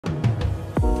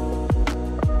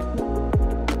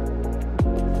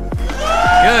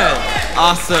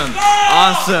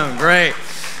Awesome, great.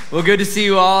 Well, good to see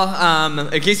you all.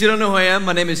 In case you don't know who I am,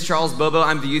 my name is Charles Bobo.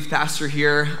 I'm the youth pastor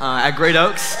here at Great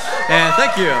Oaks. And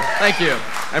thank you.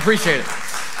 I appreciate it.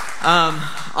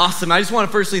 Awesome. I just want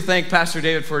to firstly thank Pastor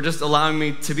David for just allowing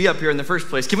me to be up here in the first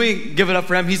place. Can we give it up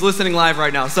for him? He's listening live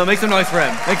right now, so make some noise for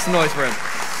him.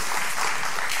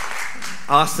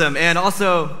 Awesome. And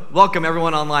also, welcome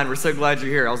everyone online. We're so glad you're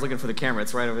here. I was looking for the camera.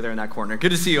 It's right over there in that corner.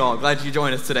 Good to see you all. Glad you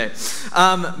joined us today.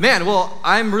 Well,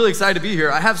 I'm really excited to be here.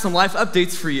 I have some life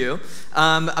updates for you.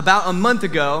 About a month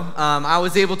ago, I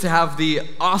was able to have the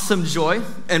awesome joy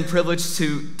and privilege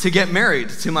to get married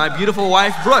to my beautiful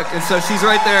wife, Brooke. And so she's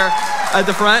right there at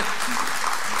the front.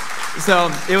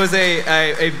 So it was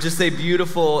just a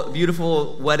beautiful,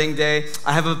 beautiful wedding day.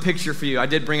 I have a picture for you. I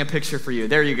did bring a picture for you.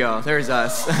 There you go. There's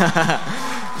us.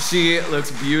 She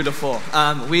looks beautiful.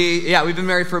 We've been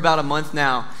married for about a month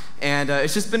now, and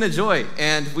it's just been a joy.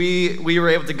 And we were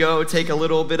able to go take a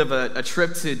little bit of a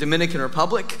trip to Dominican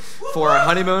Republic for our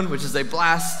honeymoon, which is a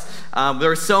blast. There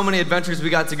were so many adventures we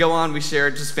got to go on. We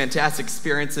shared just fantastic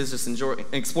experiences, just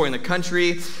exploring the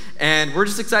country. And we're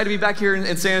just excited to be back here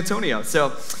in San Antonio.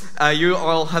 So you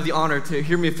all have the honor to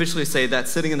hear me officially say that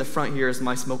sitting in the front here is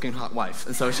my smoking hot wife.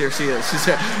 And so here she is. She's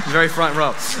very front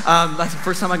row. That's the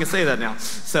first time I can say that now.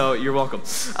 So you're welcome.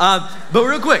 But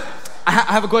real quick, I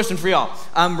have a question for y'all.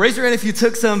 Raise your hand if you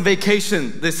took some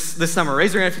vacation this summer.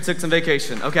 Raise your hand if you took some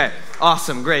vacation. Okay,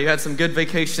 awesome, great. You had some good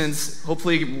vacations,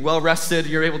 hopefully well rested.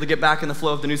 You're able to get back in the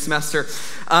flow of the new semester.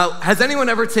 Has anyone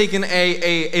ever taken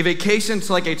a vacation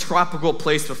to like a tropical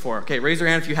place before? Okay, raise your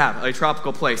hand if you have a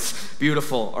tropical place.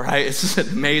 Beautiful, all right? It's just an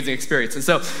amazing experience. And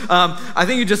so I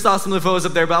think you just saw some of the photos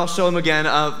up there, but I'll show them again.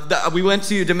 We went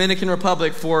to Dominican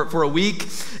Republic for a week,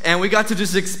 and we got to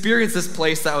just experience this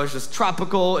place that was just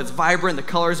tropical. It's vibrant, the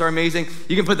colors are amazing.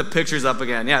 You can put the pictures up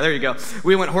again. Yeah, there you go.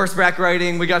 We went horseback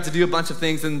riding. We got to do a bunch of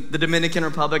things in the Dominican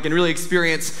Republic and really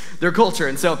experience their culture.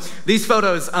 And so these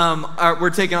photos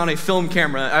were taken on a film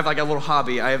camera. I have like a little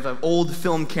hobby. I have an old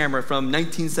film camera from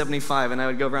 1975, and I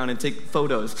would go around and take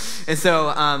photos. And so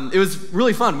it was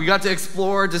really fun. We got to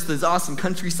explore just this awesome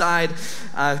countryside,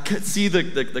 see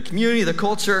the community, the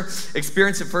culture,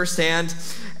 experience it firsthand.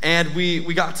 And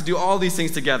we got to do all these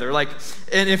things together.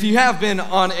 And if you have been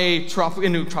on a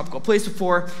tropical place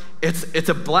before, it's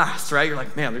a blast, right? You're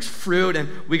like, man, there's fruit, and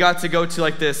we got to go to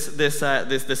like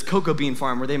this cocoa bean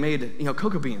farm where they made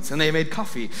cocoa beans and they made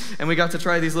coffee, and we got to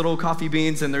try these little coffee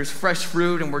beans, and there's fresh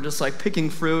fruit, and we're just like picking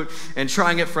fruit and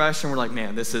trying it fresh, and we're like,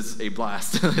 man, this is a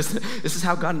blast. This is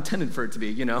how God intended for it to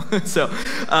be, So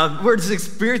we're just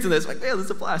experiencing this, like, man, this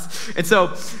is a blast. And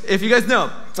so if you guys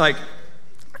know,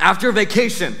 after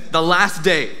vacation, the last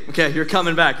day, okay, you're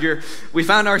coming back. We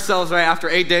found ourselves right after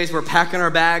 8 days, we're packing our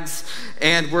bags,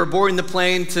 and we're boarding the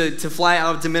plane to fly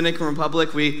out of Dominican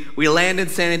Republic. We land in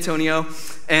San Antonio,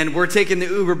 and we're taking the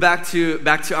Uber back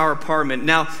to our apartment.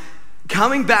 Now,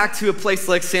 coming back to a place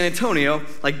like San Antonio,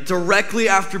 directly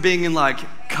after being in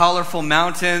colorful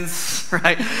mountains,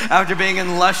 right? After being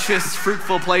in luscious,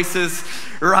 fruitful places,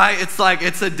 right?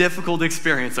 It's a difficult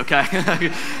experience, okay?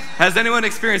 Has anyone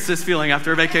experienced this feeling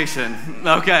after a vacation?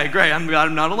 Okay, great, I'm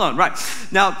not alone, right?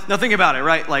 Now think about it,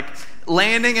 right?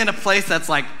 Landing in a place that's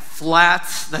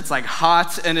flat, that's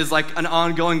hot, and is an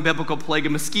ongoing biblical plague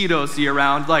of mosquitoes year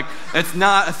round. It's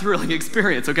not a thrilling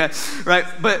experience, okay? Right?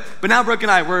 But now Brooke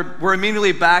and I, we're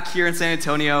immediately back here in San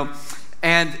Antonio,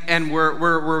 and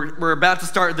we're about to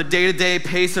start the day-to-day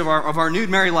pace of our new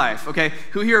married life, okay?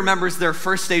 Who here remembers their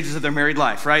first stages of their married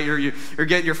life, right?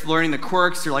 You're learning the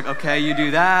quirks. You're like, okay, you do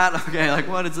that. Okay,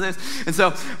 what is this? And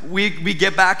so we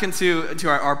get back into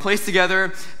our place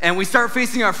together, and we start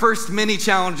facing our first mini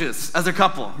challenges as a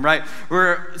couple, right?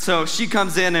 So she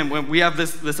comes in, and when we have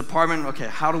this apartment, okay,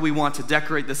 how do we want to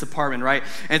decorate this apartment, right?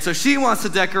 And so she wants to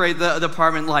decorate the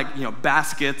apartment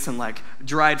baskets and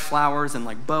dried flowers and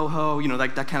boho,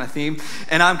 that kind of theme.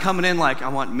 And I'm coming in I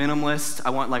want minimalist. I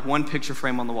want one picture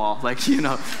frame on the wall,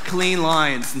 clean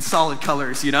lines and solid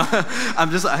colors, I'm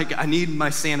just I need my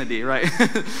sanity, right?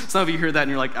 Some of you hear that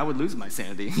and you're like, I would lose my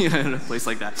sanity in a place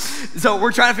like that. So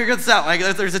we're trying to figure this out.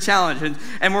 There's a challenge,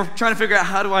 and we're trying to figure out,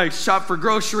 how do I shop for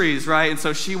groceries, right? And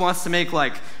so she wants to make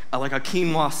a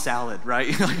quinoa salad,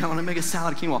 right? I want to make a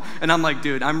salad of quinoa. And I'm like,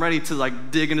 dude, I'm ready to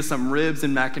dig into some ribs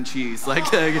and mac and cheese.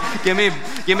 Give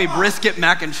me brisket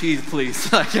mac and cheese, please.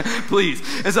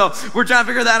 Please. And so we're trying to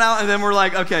figure that out, and then we're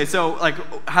like, okay, so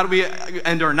how do we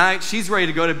end our night? She's ready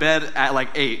to go to bed at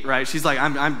 8, right? She's like,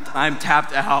 I'm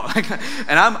tapped out.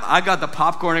 And I got the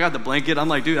popcorn, I got the blanket. I'm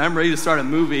like, dude, I'm ready to start a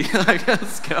movie.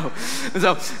 Let's go. And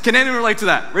so, can anyone relate to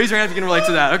that? Raise your hand if you can relate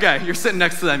to that. Okay, you're sitting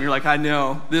next to them. You're like, I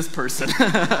know this person.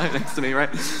 Next to me, right?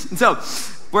 And so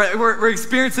we're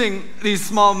experiencing these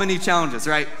small mini challenges,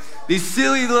 right? These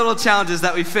silly little challenges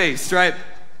that we faced, right?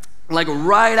 Like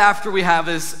right after we have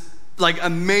this like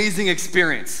amazing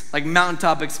experience, like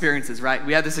mountaintop experiences, right?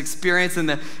 We had this experience in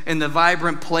the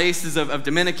vibrant places of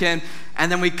Dominican,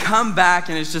 and then we come back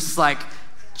and it's just like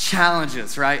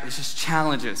challenges, right? It's just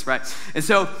challenges, right? And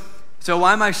so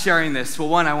why am I sharing this? Well,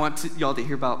 one, I want y'all to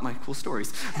hear about my cool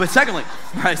stories. But secondly,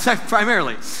 right,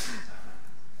 primarily,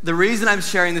 the reason I'm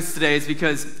sharing this today is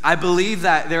because I believe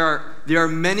that there are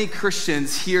many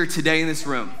Christians here today in this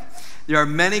room. There are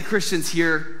many Christians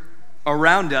here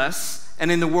around us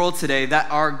and in the world today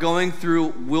that are going through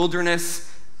wilderness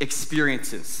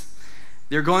experiences.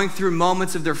 They're going through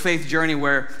moments of their faith journey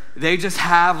where they just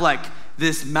have like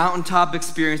this mountaintop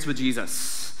experience with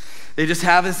Jesus. They just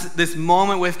have this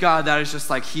moment with God that is just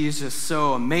like, he is just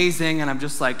so amazing, and I'm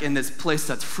just like in this place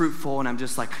that's fruitful, and I'm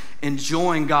just like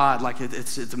enjoying God, like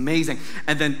it's amazing.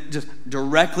 And then just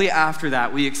directly after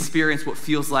that, we experience what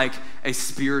feels like a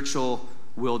spiritual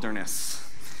wilderness.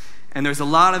 And there's a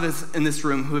lot of us in this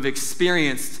room who have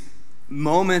experienced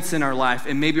moments in our life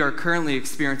and maybe are currently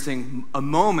experiencing a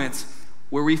moment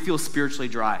where we feel spiritually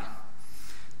dry.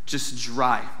 Just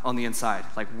dry on the inside.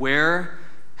 Like, where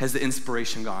has the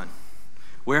inspiration gone?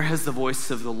 Where has the voice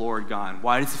of the Lord gone?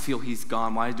 Why does it feel he's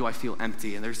gone? Why do I feel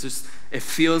empty? And it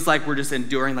feels like we're just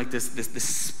enduring like this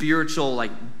spiritual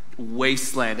like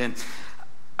wasteland. And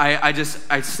I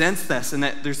sense this, and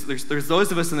that there's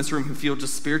those of us in this room who feel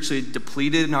just spiritually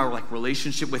depleted in our like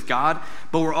relationship with God,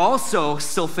 but we're also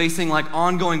still facing like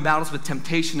ongoing battles with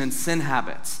temptation and sin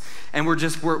habits. And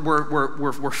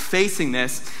we're facing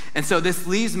this, and so this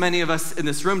leaves many of us in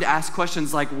this room to ask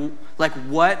questions like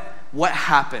what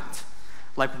happened?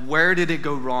 Like, where did it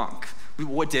go wrong?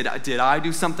 What did I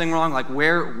do something wrong? Like,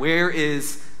 where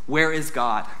is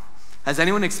God? Has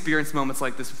anyone experienced moments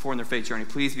like this before in their faith journey?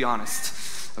 Please be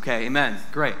honest. Okay, amen.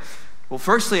 Great. Well,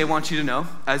 firstly, I want you to know,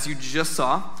 as you just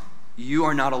saw, you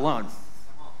are not alone.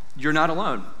 You're not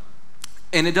alone.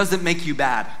 And it doesn't make you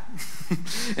bad.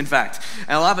 In fact,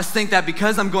 and a lot of us think that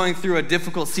because I'm going through a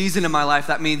difficult season in my life,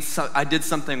 that means I did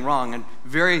something wrong. And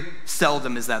very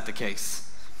seldom is that the case.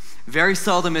 Very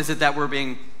seldom is it that we're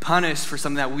being punished for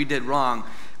something that we did wrong.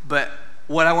 But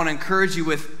what I want to encourage you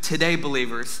with today,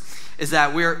 believers, is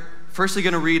that we're firstly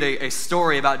going to read a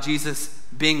story about Jesus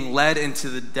being led into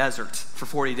the desert for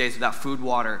 40 days without food,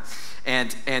 water.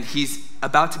 And he's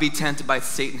about to be tempted by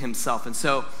Satan himself. And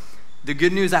so the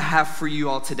good news I have for you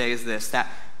all today is this,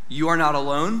 that you are not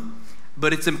alone,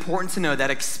 but it's important to know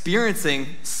that experiencing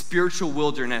spiritual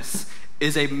wilderness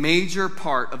is a major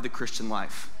part of the Christian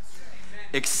life.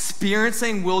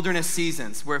 Experiencing wilderness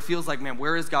seasons where it feels like, man,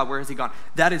 where is God? Where has he gone?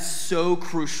 That is so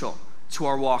crucial to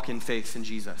our walk in faith in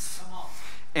Jesus.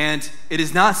 And it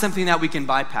is not something that we can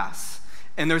bypass.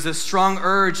 And there's a strong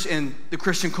urge in the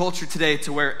Christian culture today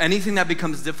to where anything that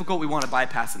becomes difficult, we want to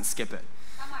bypass and skip it.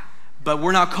 But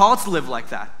we're not called to live like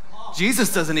that.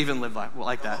 Jesus doesn't even live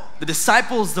like that. The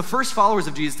disciples, the first followers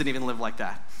of Jesus, didn't even live like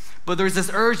that. But there's this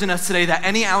urge in us today that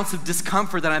any ounce of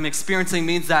discomfort that I'm experiencing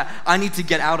means that I need to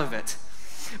get out of it.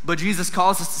 But Jesus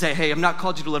calls us to say, hey, I'm not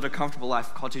called you to live a comfortable life.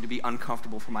 I've called you to be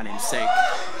uncomfortable for my name's sake.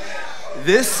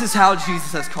 This is how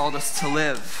Jesus has called us to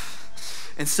live.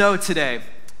 And so today,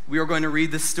 we are going to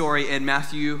read this story in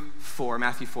Matthew 4.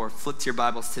 Flip to your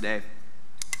Bibles today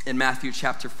in Matthew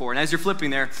chapter 4. And as you're flipping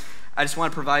there, I just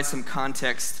want to provide some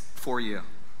context for you.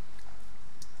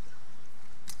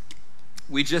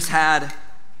 We just had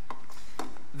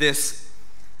this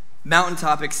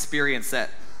mountaintop experience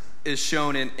that is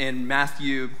shown in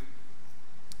Matthew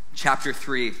chapter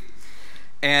 3.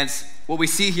 And what we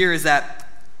see here is that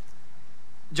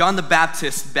John the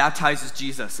Baptist baptizes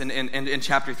Jesus in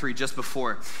chapter 3 just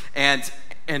before. And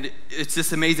it's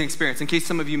this amazing experience. In case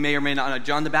some of you may or may not know,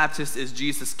 John the Baptist is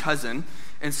Jesus' cousin.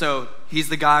 And so he's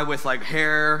the guy with like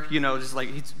hair, you know, just like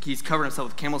he's covered himself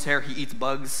with camel's hair. He eats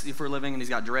bugs for a living, and he's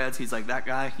got dreads. He's like that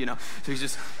guy, you know. So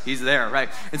he's there, right?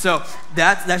 And so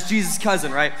that's Jesus'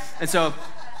 cousin, right? And so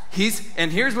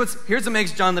here's what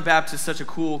makes John the Baptist such a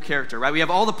cool character, right? We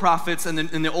have all the prophets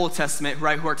in the Old Testament,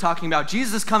 right, who are talking about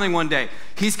Jesus is coming one day.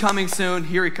 He's coming soon.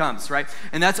 Here he comes, right?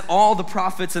 And that's all the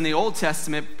prophets in the Old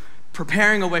Testament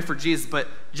preparing a way for Jesus. But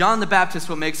John the Baptist,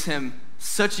 what makes him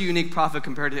such a unique prophet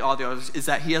compared to all the others is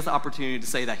that he has the opportunity to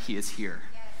say that he is here.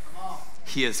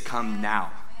 He has come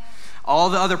now. All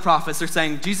the other prophets are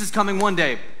saying, Jesus is coming one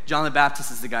day. John the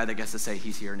Baptist is the guy that gets to say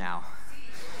he's here now.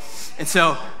 And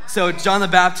so John the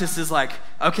Baptist is like,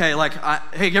 okay, like,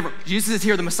 hey, Jesus is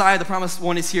here. The Messiah, the promised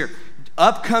one is here.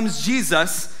 Up comes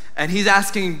Jesus, And he's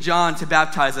asking John to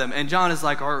baptize him. And John is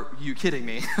like, are you kidding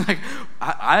me? Like,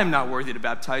 I am not worthy to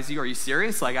baptize you. Are you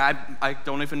serious? Like, I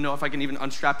don't even know if I can even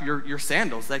unstrap your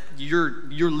sandals. Like, you're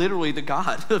literally the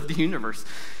God of the universe.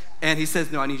 And he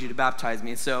says, no, I need you to baptize me.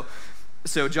 And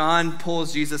so John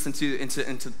pulls Jesus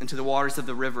into the waters of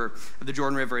the river, of the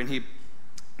Jordan River, and he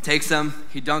takes him,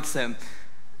 he dunks him.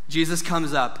 Jesus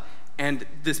comes up, and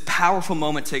this powerful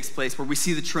moment takes place where we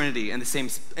see the Trinity in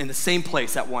the same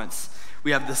place at once. We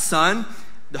have the Son,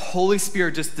 the Holy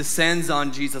Spirit just descends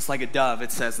on Jesus like a dove,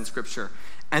 it says in Scripture.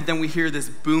 And then we hear this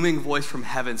booming voice from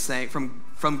heaven saying,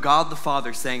 from God the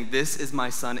Father saying, this is my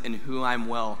Son in whom I'm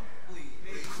well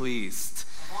pleased.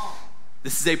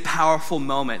 This is a powerful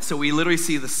moment. So we literally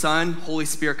see the Son, Holy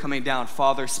Spirit coming down,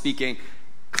 Father speaking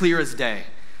clear as day.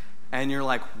 And you're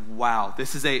like, wow,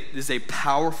 this is a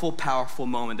powerful, powerful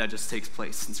moment that just takes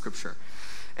place in Scripture.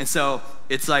 And so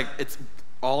it's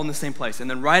all in the same place. And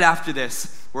then right after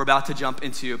this, we're about to jump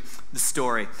into the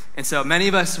story. And so many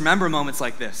of us remember moments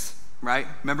like this, right?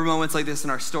 Remember moments like this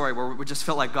in our story where we just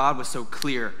felt like God was so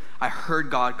clear. I heard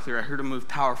God clear. I heard him move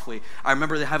powerfully. I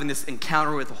remember having this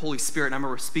encounter with the Holy Spirit, and I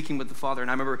remember speaking with the Father,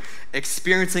 and I remember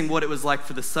experiencing what it was like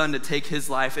for the Son to take his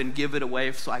life and give it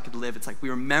away so I could live. It's like we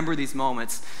remember these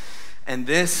moments, and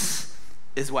this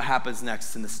is what happens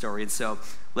next in the story. And so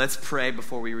let's pray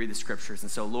before we read the Scriptures.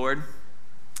 And so, Lord,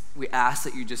 we ask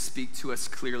that you just speak to us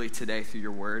clearly today through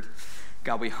your word.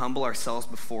 God, we humble ourselves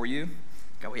before you.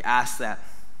 God, we ask that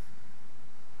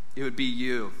it would be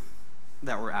you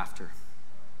that we're after.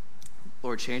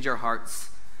 Lord, change our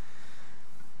hearts.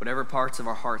 Whatever parts of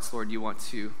our hearts, Lord, you want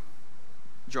to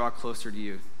draw closer to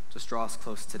you, just draw us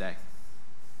close today.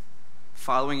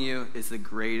 Following you is the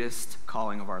greatest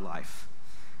calling of our life.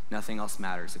 Nothing else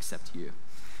matters except you.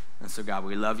 And so, God,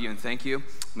 we love you and thank you.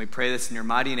 And we pray this in your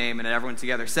mighty name. And everyone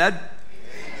together said,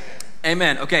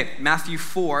 Amen. Okay, Matthew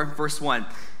 4, verse 1.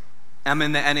 I'm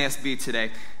in the NASB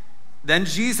today. Then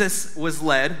Jesus was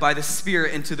led by the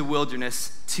Spirit into the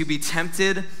wilderness to be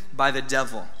tempted by the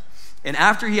devil. And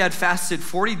after he had fasted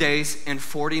 40 days and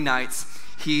 40 nights,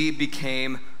 he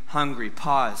became hungry.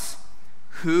 Pause.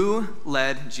 Who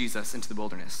led Jesus into the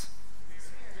wilderness?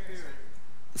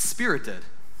 The Spirit did.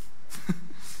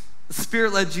 The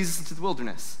Spirit led Jesus into the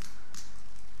wilderness.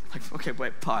 Like, okay,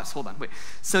 wait, pause, hold on, wait.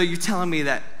 So you're telling me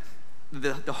that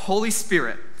the Holy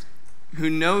Spirit, who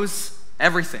knows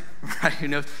everything, right? Who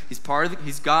knows, he's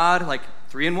God, like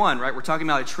 3 in 1, right? We're talking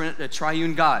about a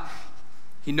triune God.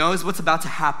 He knows what's about to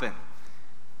happen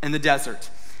in the desert.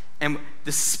 And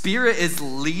the Spirit is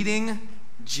leading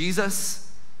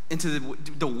Jesus into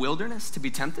the wilderness to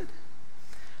be tempted?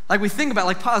 Like we think about,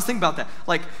 like pause, think about that.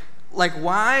 Like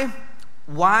why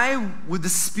would the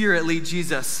Spirit lead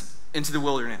Jesus into the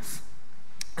wilderness?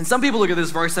 And some people look at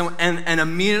this verse and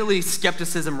immediately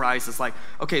skepticism rises. Like,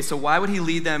 okay, so why would he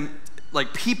lead them,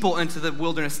 like people, into the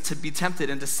wilderness to be tempted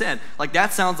and to sin? Like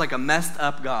that sounds like a messed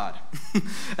up God.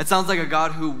 It sounds like a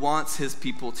God who wants his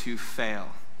people to fail.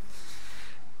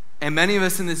 And many of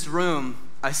us in this room,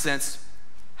 I sense,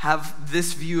 have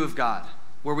this view of God,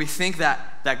 where we think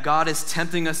that God is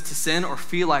tempting us to sin or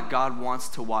feel like God wants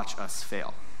to watch us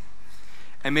fail.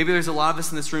 And maybe there's a lot of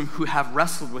us in this room who have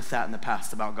wrestled with that in the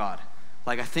past about God.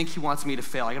 Like, I think he wants me to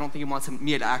fail. I don't think he wants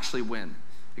me to actually win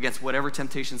against whatever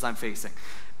temptations I'm facing.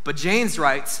 But James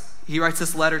writes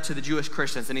this letter to the Jewish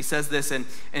Christians, and he says this in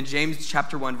James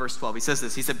chapter 1, verse 12. He says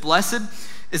this, he said, "Blessed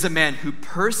is a man who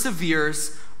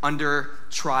perseveres under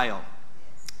trial.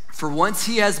 For once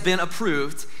he has been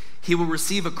approved, he will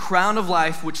receive a crown of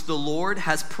life which the Lord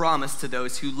has promised to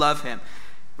those who love him."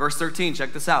 Verse 13,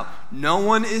 check this out. "No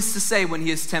one is to say when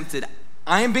he is tempted,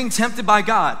 'I am being tempted by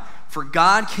God,' for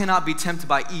God cannot be tempted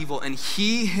by evil, and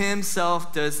he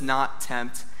himself does not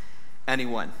tempt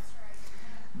anyone.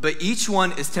 But each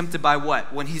one is tempted by"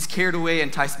 what? "When he's carried away,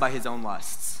 enticed by his own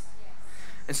lusts."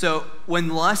 And so when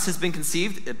lust has been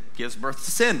conceived, it gives birth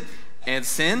to sin. And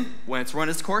sin, when it's run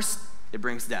its course, it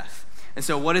brings death. And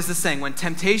so what is this saying? When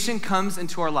temptation comes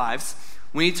into our lives,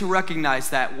 we need to recognize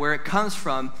that where it comes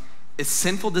from is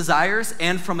sinful desires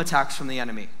and from attacks from the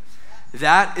enemy.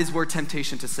 That is where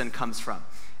temptation to sin comes from,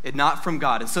 and not from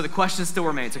God. And so the question still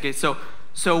remains, okay, so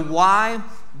why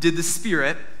did the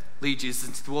Spirit lead Jesus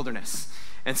into the wilderness?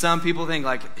 And some people think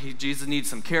like Jesus needs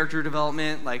some character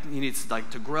development, like he needs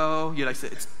to grow. You know,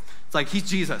 it's like he's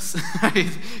Jesus.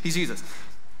 He's Jesus.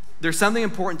 There's something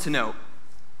important to note.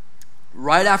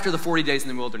 Right after the 40 days in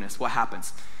the wilderness, what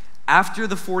happens? After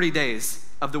the 40 days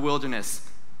of the wilderness,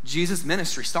 Jesus'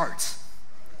 ministry starts.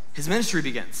 His ministry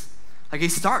begins. Like he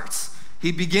starts.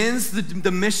 He begins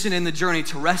the mission and the journey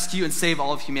to rescue and save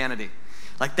all of humanity.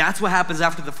 Like that's what happens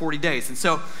after the 40 days. And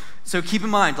so keep in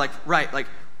mind,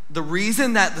 the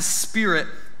reason that the Spirit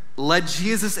led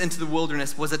Jesus into the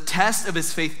wilderness was a test of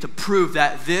his faith to prove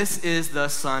that this is the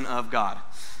Son of God.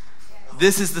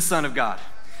 This is the Son of God.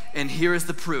 And here is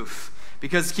the proof.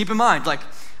 Because keep in mind, like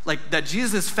that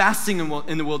Jesus is fasting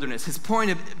in the wilderness. His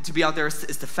point to be out there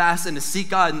is to fast and to seek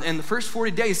God. And the first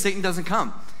 40 days, Satan doesn't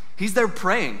come. He's there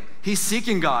praying. He's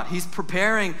seeking God. He's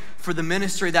preparing for the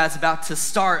ministry that's about to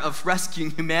start of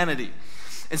rescuing humanity.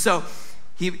 And so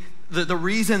the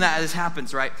reason that this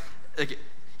happens, right? Like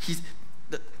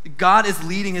God is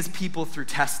leading his people through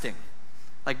testing.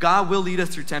 Like God will lead us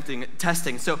through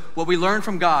testing. So what we learn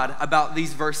from God about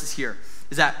these verses here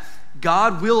is that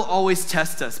God will always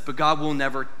test us, but God will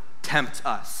never tempt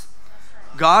us.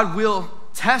 God will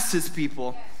test his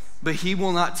people, but he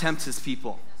will not tempt his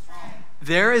people.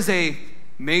 There is a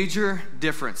major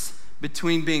difference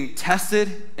between being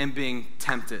tested and being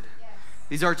tempted.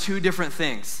 These are two different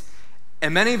things.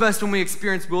 And many of us, when we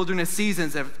experience wilderness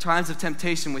seasons of times of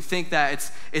temptation, we think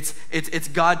that it's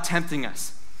God tempting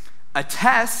us. A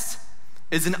test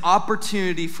is an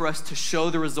opportunity for us to show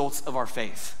the results of our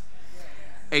faith.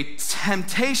 A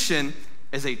temptation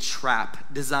is a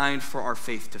trap designed for our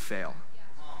faith to fail.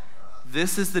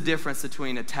 This is the difference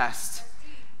between a test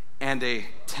and a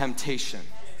temptation.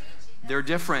 They're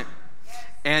different.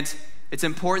 And it's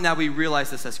important that we realize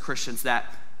this as Christians, that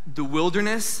the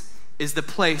wilderness is the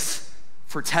place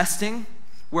for testing,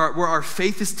 where our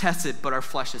faith is tested, but our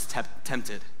flesh is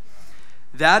tempted.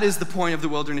 That is the point of the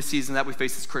wilderness season that we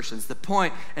face as Christians. The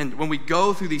point, and when we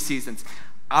go through these seasons,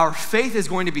 our faith is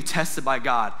going to be tested by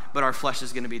God, but our flesh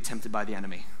is going to be tempted by the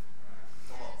enemy.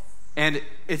 And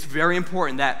it's very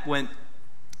important that when,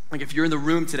 like if you're in the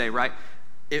room today, right,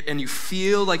 and you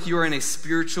feel like you are in a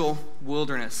spiritual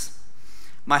wilderness,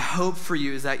 my hope for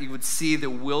you is that you would see the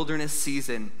wilderness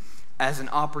season as an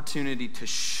opportunity to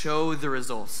show the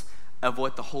results of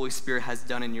what the Holy Spirit has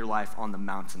done in your life on the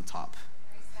mountaintop.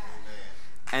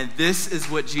 And this is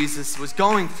what Jesus was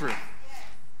going through.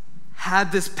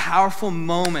 Had this powerful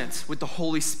moment with the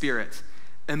Holy Spirit,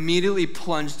 immediately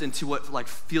plunged into what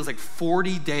feels like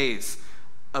 40 days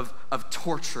of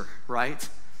torture, right?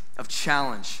 Of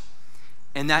challenge.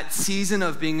 And that season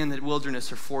of being in the wilderness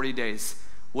for 40 days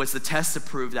was the test to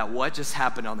prove that what just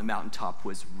happened on the mountaintop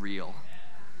was real.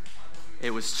 It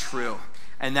was true.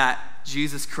 And that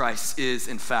Jesus Christ is,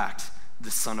 in fact, the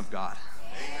Son of God.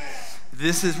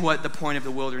 This is what the point of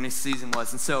the wilderness season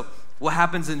was. And so what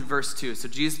happens in verse 2? So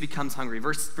Jesus becomes hungry.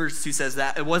 Verse 2 says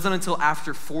that it wasn't until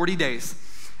after 40 days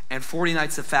and 40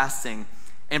 nights of fasting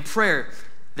and prayer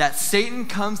that Satan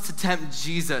comes to tempt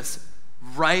Jesus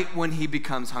right when he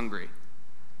becomes hungry.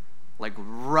 Like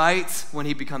right when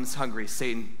he becomes hungry,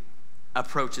 Satan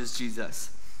approaches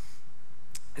Jesus.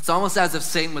 It's almost as if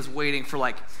Satan was waiting for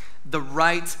the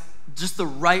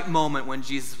right moment when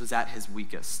Jesus was at his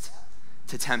weakest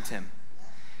to tempt him.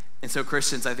 And so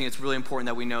Christians, I think it's really important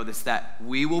that we know this, that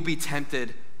we will be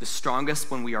tempted the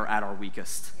strongest when we are at our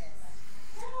weakest.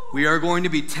 We are going to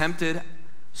be tempted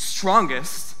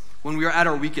strongest when we are at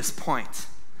our weakest point.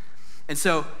 And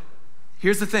so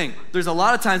here's the thing. There's a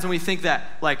lot of times when we think that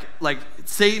like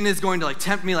Satan is going to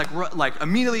tempt me like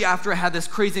immediately after I had this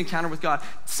crazy encounter with God.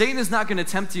 Satan is not going to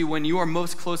tempt you when you are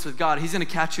most close with God. He's going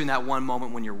to catch you in that one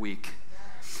moment when you're weak.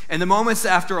 And the moments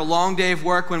after a long day of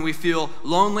work when we feel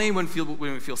lonely, when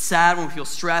we feel sad, when we feel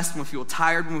stressed, when we feel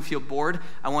tired, when we feel bored,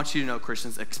 I want you to know,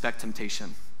 Christians, expect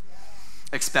temptation.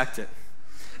 Expect it.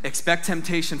 Expect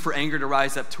temptation for anger to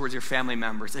rise up towards your family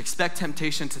members. Expect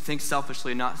temptation to think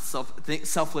selfishly, not think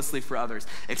selflessly for others.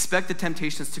 Expect the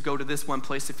temptations to go to this one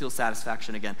place to feel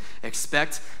satisfaction again.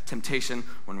 Expect temptation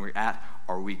when we're at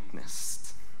our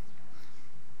weakness.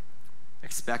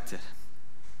 Expect it.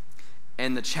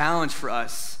 And the challenge for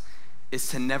us is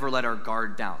to never let our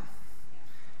guard down.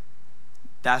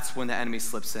 That's when the enemy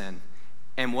slips in.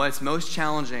 And what's most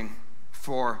challenging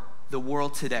for the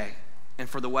world today and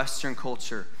for the Western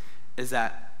culture is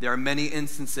that there are many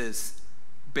instances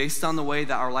based on the way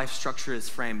that our life structure is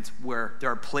framed where there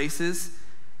are places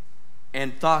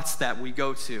and thoughts that we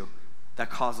go to that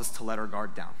cause us to let our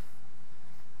guard down.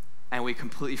 And we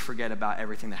completely forget about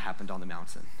everything that happened on the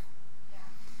mountain.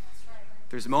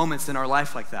 There's moments in our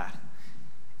life like that.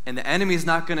 And the enemy is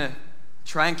not going to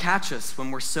try and catch us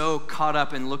when we're so caught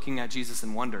up in looking at Jesus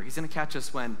in wonder. He's going to catch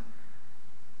us when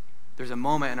there's a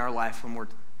moment in our life when we're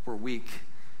weak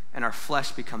and our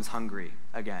flesh becomes hungry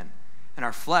again. And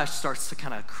our flesh starts to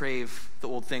kind of crave the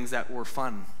old things that were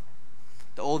fun,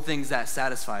 the old things that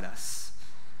satisfied us,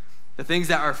 the things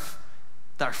that our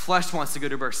flesh wants to go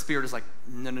to, but our spirit is like,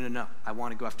 no, I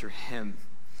want to go after him,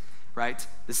 right?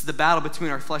 This is the battle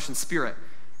between our flesh and spirit,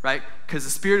 right? Because the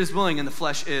spirit is willing and the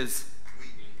flesh is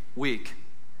weak.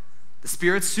 The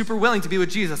spirit's super willing to be with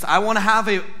Jesus. I want to have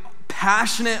a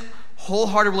passionate,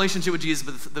 wholehearted relationship with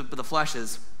Jesus, but the flesh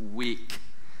is weak,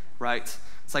 right?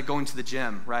 It's like going to the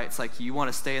gym, right? It's like you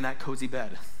want to stay in that cozy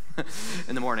bed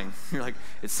in the morning. You're like,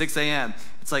 it's 6 a.m.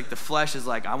 It's like the flesh is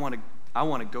like, I want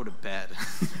to go to bed,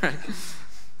 right?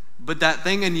 But that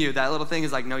thing in you, that little thing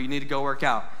is like, no, you need to go work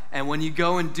out. And when you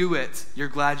go and do it, you're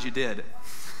glad you did.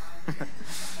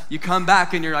 You come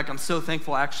back and you're like, I'm so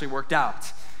thankful I actually worked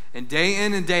out. And day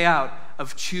in and day out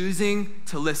of choosing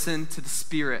to listen to the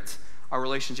Spirit, our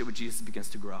relationship with Jesus begins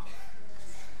to grow.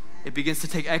 It begins to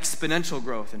take exponential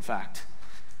growth, in fact.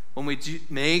 When we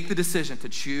make the decision to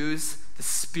choose the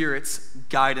Spirit's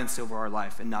guidance over our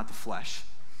life and not the flesh.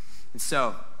 And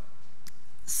so,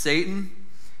 Satan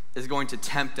is going to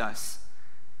tempt us,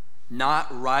 not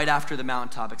right after the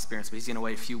mountaintop experience, but he's going to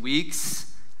wait a few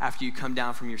weeks after you come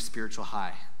down from your spiritual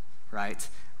high, right?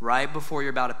 Right before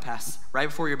you're about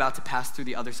to pass through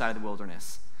the other side of the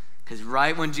wilderness. Because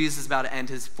right when Jesus is about to end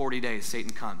his 40 days,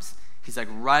 Satan comes. He's like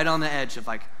right on the edge of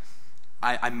like,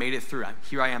 I made it through.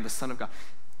 Here I am, the Son of God.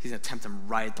 He's going to tempt him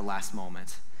right at the last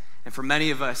moment. And for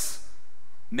many of us,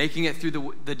 making it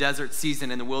through the desert season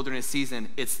and the wilderness season,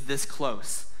 it's this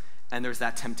close. And there's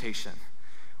that temptation.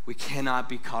 We cannot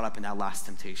be caught up in that last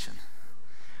temptation.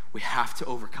 We have to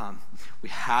overcome. We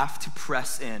have to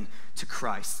press in to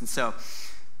Christ. And so,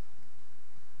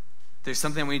 there's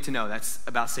something we need to know that's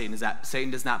about Satan, is that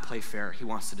Satan does not play fair. He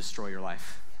wants to destroy your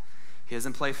life. He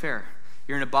doesn't play fair.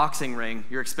 You're in a boxing ring.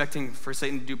 You're expecting for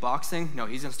Satan to do boxing? No,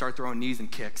 he's going to start throwing knees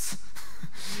and kicks.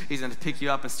 He's going to pick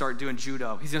you up and start doing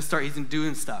judo. He's going to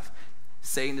do stuff.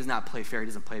 Satan does not play fair. He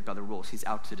doesn't play by the rules. He's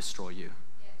out to destroy you.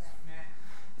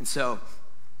 And so,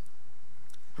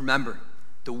 remember,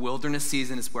 the wilderness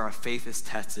season is where our faith is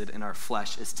tested and our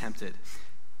flesh is tempted.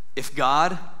 If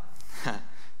God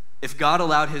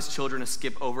allowed his children to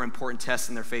skip over important tests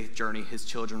in their faith journey, his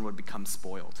children would become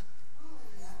spoiled.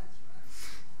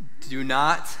 Do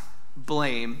not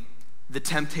blame the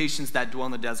temptations that dwell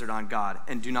in the desert on God,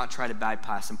 and do not try to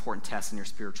bypass important tests in your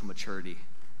spiritual maturity.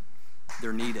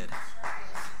 They're needed.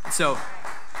 So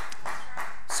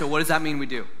what does that mean we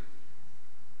do?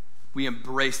 We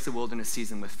embrace the wilderness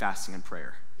season with fasting and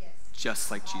prayer, just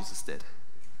like Jesus did.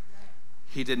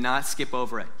 He did not skip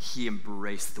over it. He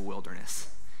embraced the wilderness.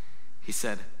 He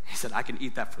said, I can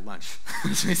eat that for lunch.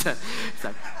 So he said,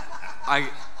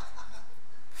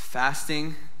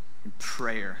 fasting and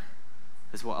prayer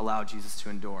is what allowed Jesus to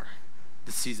endure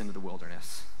the season of the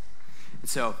wilderness. And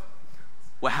so,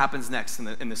 what happens next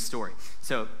in this story?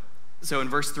 So in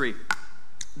verse 3,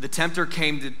 the tempter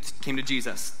came to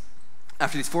Jesus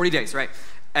after these 40 days, right?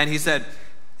 And he said,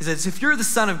 if you're the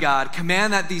Son of God,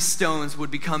 command that these stones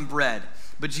would become bread.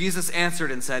 But Jesus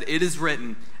answered and said, it is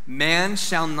written, man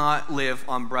shall not live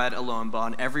on bread alone, but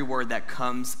on every word that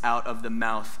comes out of the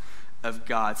mouth of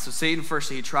God. So Satan,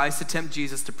 firstly, he tries to tempt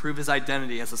Jesus to prove his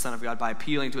identity as the Son of God by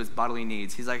appealing to his bodily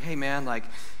needs. He's like, hey man, like,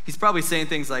 he's probably saying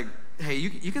things like, hey,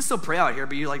 you can still pray out here,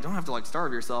 but you like don't have to like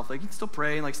starve yourself. Like you can still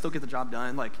pray and like still get the job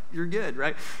done. Like you're good,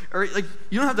 right? Or like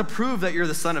you don't have to prove that you're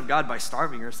the Son of God by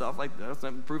starving yourself. Like that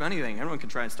doesn't prove anything. Everyone can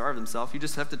try and starve themselves. You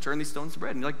just have to turn these stones to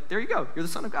bread. And you're like, there you go. You're the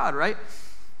Son of God, right?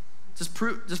 Just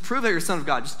prove that you're the Son of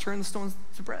God. Just turn the stones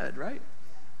to bread, right?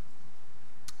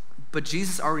 But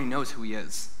Jesus already knows who he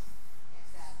is.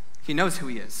 He knows who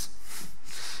he is.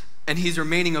 And he's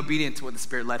remaining obedient to what the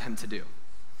Spirit led him to do.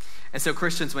 And so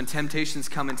Christians, when temptations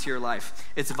come into your life,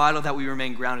 it's vital that we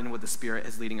remain grounded in what the Spirit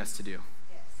is leading us to do. Yes.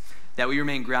 That we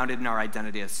remain grounded in our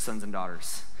identity as sons and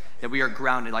daughters. Yes. That we are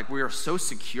grounded, like we are so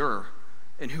secure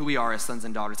in who we are as sons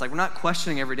and daughters. Like we're not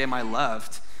questioning every day, am I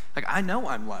loved? Like I know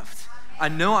I'm loved. I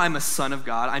know I'm a son of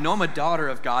God. I know I'm a daughter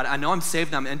of God. I know I'm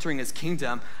saved and I'm entering his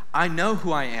kingdom. I know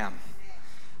who I am.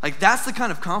 Like that's the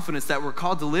kind of confidence that we're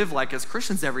called to live like as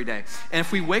Christians every day. And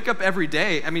if we wake up every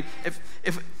day, I mean,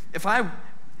 if I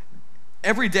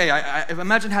every day, I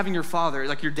imagine having your father,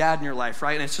 like your dad in your life,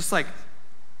 right? And it's just like,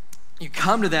 you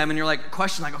come to them and you're like,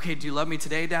 question like, okay, do you love me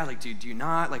today, Dad? Like, do you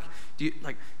not? Like, do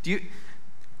you,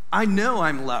 I know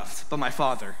I'm loved by my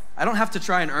Father. I don't have to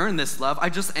try and earn this love. I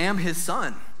just am his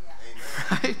son,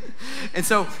 right? And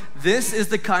so this is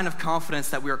the kind of confidence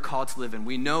that we are called to live in.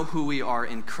 We know who we are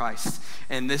in Christ,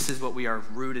 and this is what we are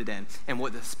rooted in and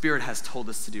what the Spirit has told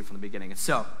us to do from the beginning. And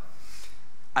so,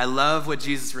 I love what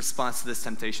Jesus' response to this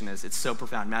temptation is. It's so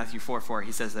profound. Matthew 4:4,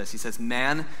 he says this. He says,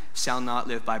 man shall not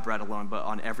live by bread alone, but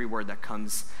on every word that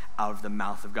comes out of the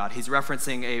mouth of God. He's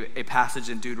referencing a passage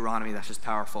in Deuteronomy that's just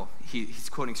powerful. He's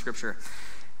quoting scripture.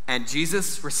 And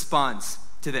Jesus responds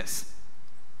to this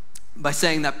by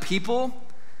saying that people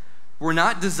were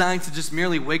not designed to just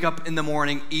merely wake up in the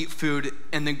morning, eat food,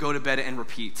 and then go to bed and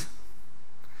repeat.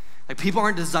 Like, people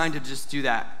aren't designed to just do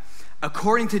that.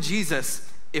 According to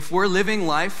Jesus, if we're living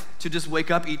life to just wake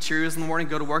up, eat Cheerios in the morning,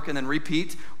 go to work, and then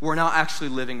repeat, we're not actually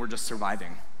living, we're just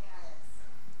surviving.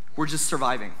 We're just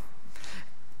surviving.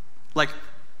 Like,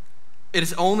 it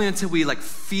is only until we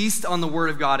feast on the Word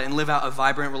of God and live out a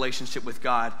vibrant relationship with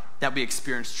God that we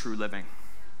experience true living.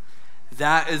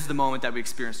 That is the moment that we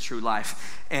experience true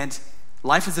life. And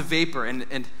life is a vapor,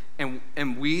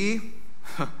 and we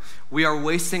are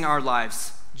wasting our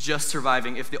lives just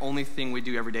surviving if the only thing we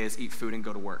do every day is eat food and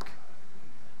go to work.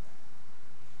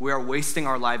 We are wasting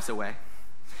our lives away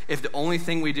if the only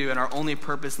thing we do and our only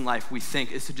purpose in life we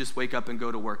think is to just wake up and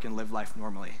go to work and live life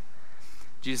normally.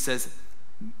 Jesus says,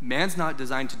 man's not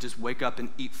designed to just wake up and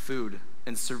eat food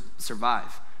and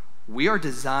survive. We are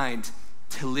designed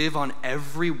to live on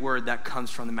every word that comes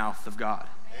from the mouth of God.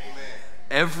 Amen.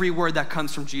 Every word that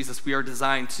comes from Jesus, we are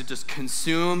designed to just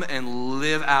consume and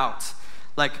live out.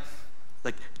 Like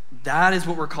that is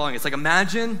what we're calling it. It's like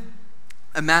imagine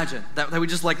that we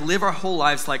just live our whole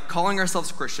lives calling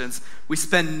ourselves Christians. We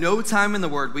spend no time in the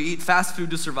Word. We eat fast food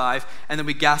to survive, and then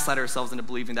we gaslight ourselves into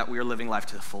believing that we are living life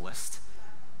to the fullest.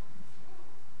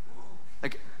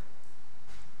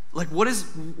 What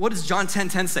does John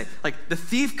 10:10 say? The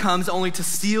thief comes only to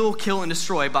steal, kill, and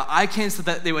destroy, but I came so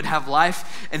that they would have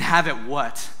life and have it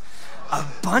what?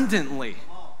 Abundantly.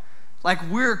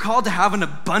 We're called to have an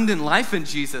abundant life in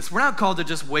Jesus. We're not called to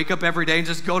just wake up every day and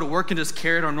just go to work and just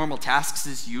carry out our normal tasks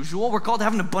as usual. We're called to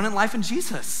have an abundant life in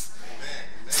Jesus.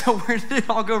 Amen. So where did it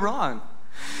all go wrong?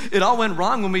 It all went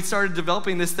wrong when we started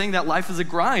developing this thing that life is a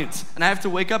grind and I have to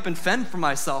wake up and fend for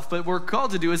myself. But what we're called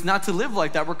to do is not to live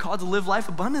like that. We're called to live life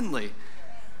abundantly.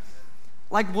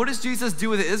 What does Jesus do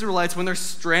with the Israelites when they're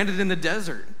stranded in the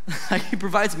desert? He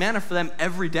provides manna for them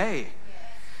every day.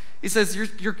 He says,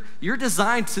 you're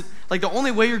designed to, the only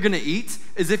way you're gonna eat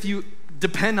is if you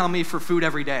depend on me for food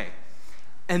every day.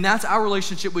 And that's our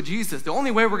relationship with Jesus. The only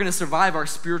way we're gonna survive our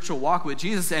spiritual walk with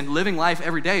Jesus and living life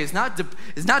every day is not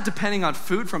depending on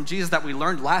food from Jesus that we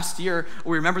learned last year,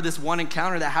 or we remember this one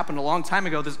encounter that happened a long time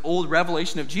ago, this old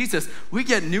revelation of Jesus. We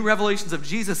get new revelations of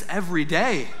Jesus every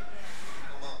day.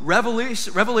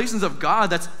 Revelations of God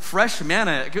that's fresh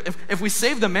manna. If we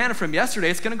save the manna from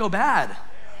yesterday, it's gonna go bad.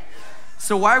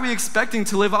 So why are we expecting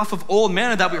to live off of old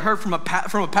manna that we heard from a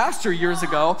pastor years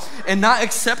ago and not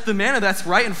accept the manna that's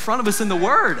right in front of us in the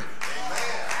Word?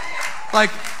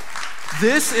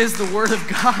 This is the Word of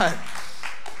God,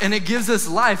 and it gives us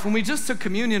life. When we just took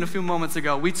communion a few moments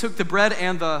ago, we took the bread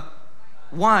and the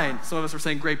wine. Some of us were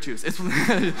saying grape juice. It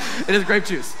is grape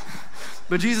juice.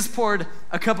 But Jesus poured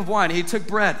a cup of wine. He took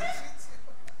bread.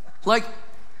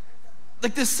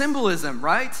 This symbolism,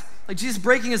 right? Jesus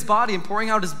breaking his body and pouring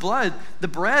out his blood. The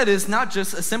bread is not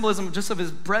just a symbolism just of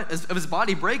his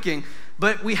body breaking,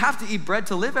 but we have to eat bread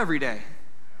to live every day.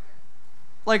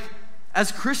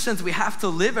 As Christians, we have to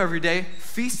live every day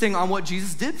feasting on what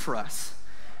Jesus did for us.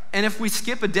 And if we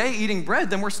skip a day eating bread,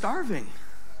 then we're starving.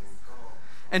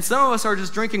 And some of us are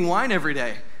just drinking wine every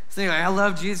day. Saying, I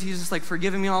love Jesus, he's just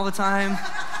forgiving me all the time.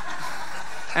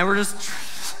 And we're just,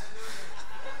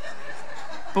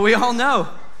 but we all know,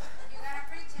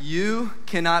 you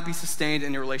cannot be sustained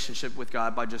in your relationship with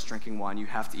God by just drinking wine. You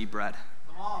have to eat bread.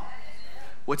 Come on.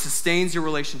 What sustains your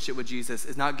relationship with Jesus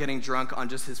is not getting drunk on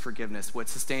just his forgiveness. What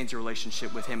sustains your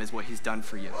relationship with him is what he's done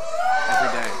for you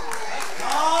every day.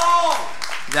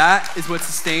 That is what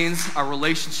sustains our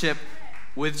relationship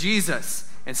with Jesus.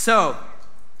 And so,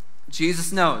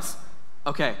 Jesus knows,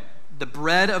 okay, the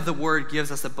bread of the Word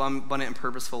gives us abundant and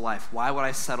purposeful life. Why would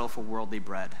I settle for worldly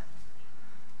bread?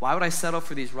 Why would I settle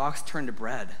for these rocks turned to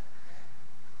bread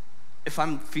if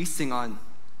I'm feasting on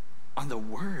the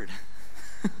Word?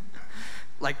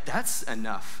 That's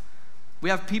enough. We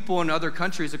have people in other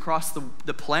countries across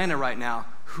the planet right now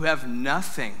who have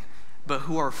nothing, but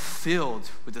who are filled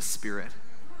with the Spirit.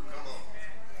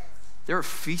 They're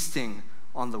feasting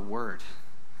on the Word,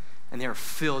 and they are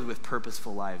filled with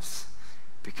purposeful lives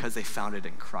because they found it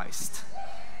in Christ.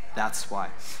 That's why.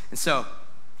 And so,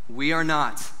 we are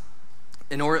not,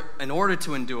 in order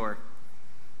to endure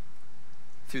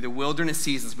through the wilderness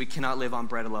seasons, we cannot live on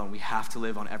bread alone. We have to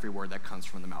live on every word that comes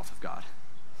from the mouth of God.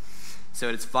 So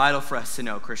it's vital for us to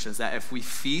know, Christians, that if we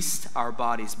feast our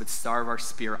bodies but starve our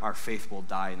spirit, our faith will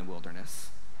die in the wilderness.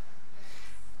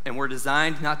 And we're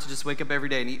designed not to just wake up every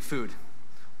day and eat food.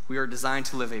 We are designed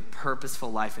to live a purposeful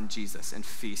life in Jesus and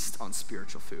feast on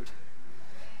spiritual food.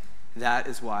 That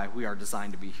is why we are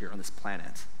designed to be here on this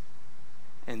planet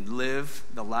and live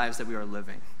the lives that we are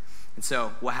living. And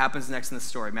so what happens next in the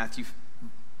story? Matthew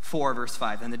 4, verse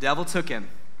 5. And the devil took him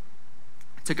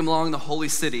along the holy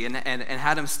city and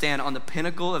had him stand on the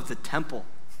pinnacle of the temple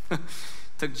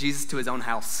took Jesus to his own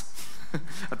house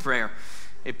of prayer.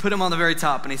 He put him on the very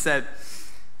top, and he said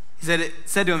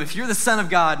to him, if you're the Son of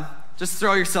God, just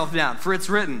throw yourself down, for it's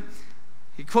written.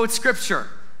 He quotes scripture.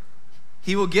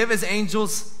 He will give his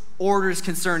angels orders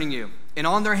concerning you, and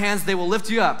on their hands they will lift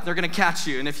you up. They're going to catch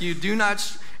you, and if you do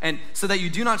not, and so that you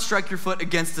do not strike your foot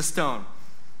against a stone.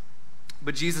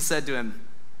 But Jesus said to him,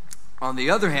 on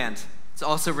the other hand, it's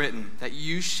also written that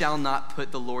you shall not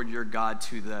put the Lord your God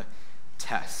to the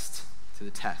test. To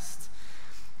the test.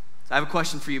 So I have a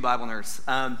question for you, Bible nerds.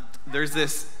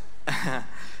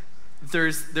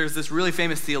 There's this really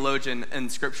famous theologian in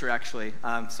Scripture, actually.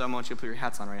 So I want you to put your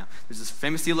hats on right now. There's this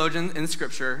famous theologian in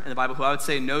Scripture, in the Bible, who I would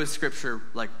say knows Scripture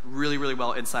like really, really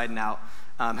well inside and out.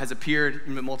 Has appeared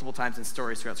multiple times in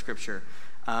stories throughout Scripture.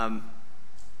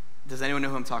 Does anyone know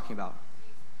who I'm talking about?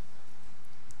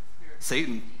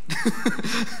 Satan.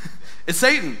 It's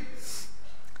Satan.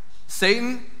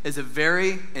 Satan is a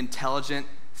very intelligent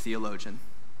theologian.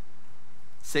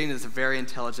 Satan is a very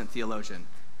intelligent theologian.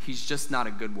 He's just not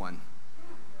a good one.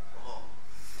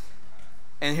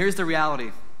 And here's the reality.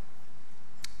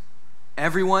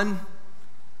 Everyone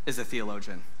is a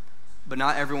theologian, but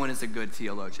not everyone is a good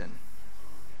theologian.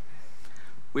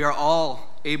 We are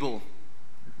all able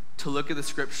to look at the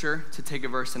scripture, to take a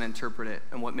verse and interpret it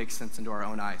and what makes sense into our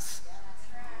own eyes.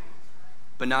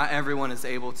 But not everyone is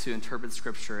able to interpret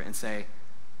scripture and say,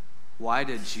 why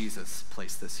did Jesus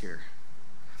place this here?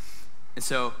 And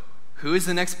so, who is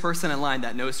the next person in line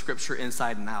that knows scripture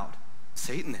inside and out?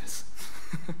 Satan is.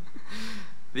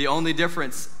 The only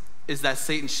difference is that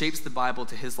Satan shapes the Bible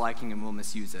to his liking and will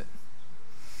misuse it.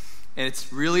 And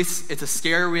it's a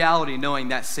scary reality knowing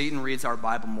that Satan reads our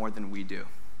Bible more than we do.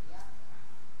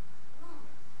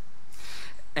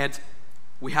 And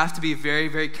we have to be very,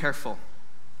 very careful.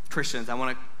 Christians, I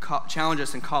want to challenge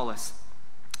us and call us.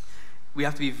 We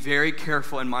have to be very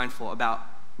careful and mindful about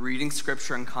reading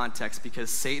scripture in context, because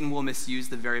Satan will misuse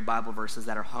the very Bible verses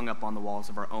that are hung up on the walls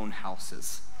of our own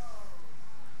houses.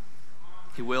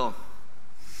 He will.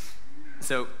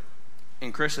 So,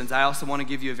 in Christians, I also want to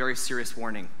give you a very serious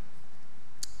warning.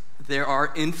 There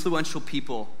are influential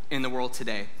people in the world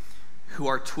today who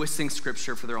are twisting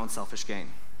scripture for their own selfish gain.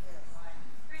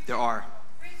 There are.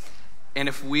 And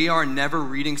if we are never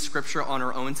reading scripture on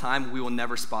our own time, we will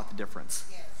never spot the difference.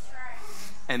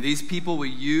 And these people will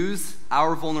use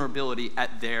our vulnerability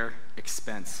at their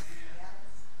expense.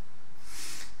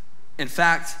 In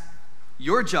fact,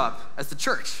 your job as the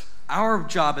church, our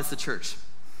job as the church,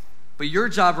 but your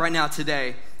job right now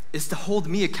today is to hold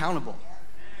me accountable.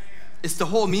 Is to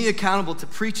hold me accountable to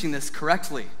preaching this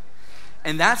correctly.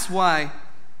 And that's why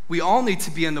we all need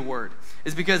to be in the Word.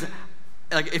 Is because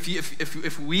like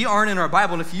if we aren't in our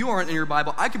Bible, and if you aren't in your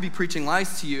Bible, I could be preaching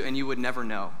lies to you and you would never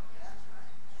know.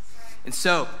 And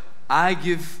so I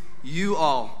give you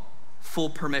all full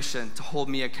permission to hold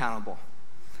me accountable,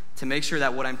 to make sure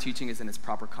that what I'm teaching is in its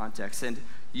proper context. And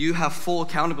you have full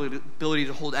accountability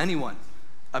to hold anyone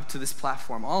up to this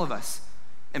platform, all of us.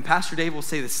 And Pastor Dave will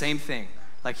say the same thing.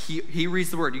 Like he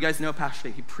reads the Word. You guys know Pastor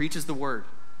Dave. He preaches the Word.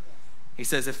 He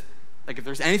says if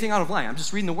there's anything out of line, I'm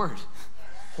just reading the Word.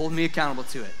 Hold me accountable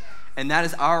to it. And that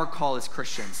is our call as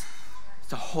Christians,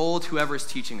 to hold whoever is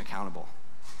teaching accountable.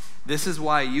 This is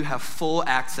why you have full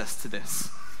access to this.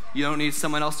 You don't need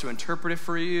someone else to interpret it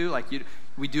for you.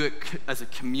 We do it as a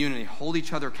community. Hold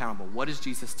each other accountable. What is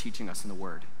Jesus teaching us in the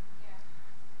Word?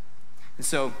 And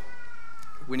so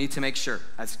we need to make sure,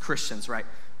 as Christians, right,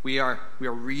 we are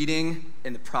reading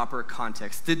in the proper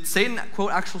context. Did Satan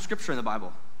quote actual scripture in the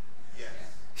Bible?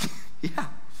 Yes. Yeah,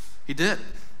 he did.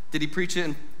 Did he preach it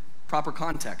in proper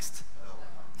context?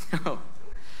 No.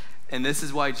 And this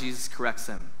is why Jesus corrects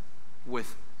him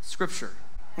with scripture,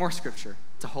 more scripture,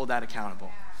 to hold that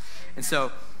accountable. And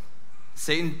so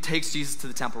Satan takes Jesus to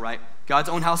the temple, right? God's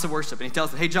own house of worship, and he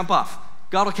tells him, hey, jump off.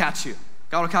 God will catch you.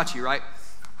 God will catch you, right?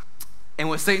 And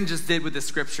what Satan just did with this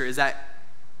scripture is that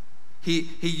he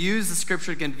used the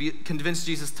scripture to convince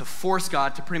Jesus to force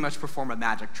God to pretty much perform a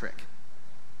magic trick.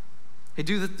 Hey,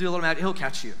 do a little magic, he'll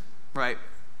catch you, right?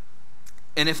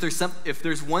 And if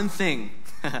there's one thing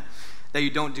that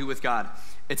you don't do with God,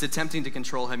 it's attempting to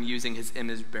control him using his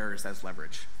image bearers as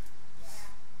leverage.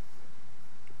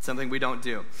 Something we don't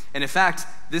do. And in fact,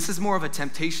 this is more of a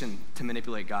temptation to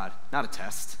manipulate God, not a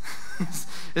test.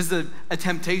 This is a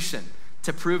temptation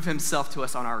to prove himself to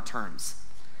us on our terms.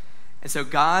 And so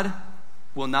God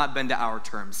will not bend to our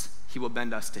terms. He will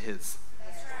bend us to his.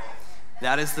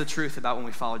 That is the truth about when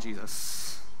we follow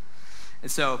Jesus.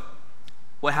 And so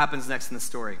what happens next in the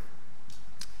story?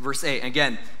 Verse 8,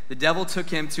 again, the devil took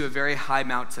him to a very high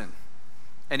mountain,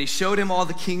 and he showed him all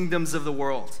the kingdoms of the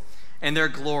world and their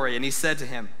glory, and he said to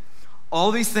him,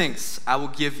 All these things I will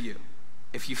give you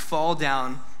if you fall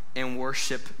down and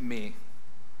worship me.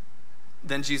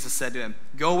 Then Jesus said to him,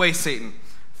 go away, Satan,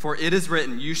 for it is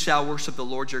written, you shall worship the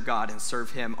Lord your God and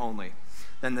serve him only.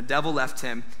 Then the devil left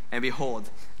him, and behold,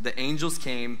 the angels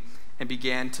came and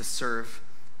began to serve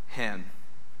him.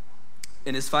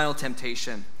 In his final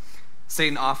temptation,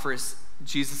 Satan offers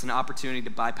Jesus an opportunity to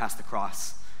bypass the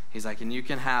cross. He's like, and you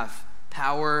can have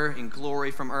power and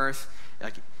glory from earth.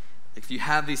 Like, if you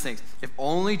have these things, if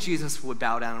only Jesus would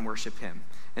bow down and worship him.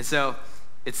 And so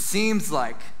it seems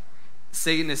like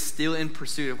Satan is still in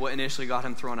pursuit of what initially got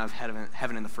him thrown out of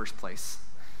heaven in the first place,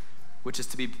 which is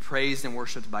to be praised and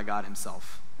worshiped by God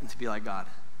himself and to be like God.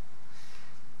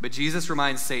 But Jesus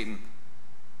reminds Satan,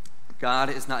 God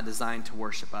is not designed to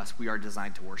worship us. We are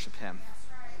designed to worship him.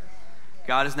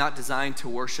 God is not designed to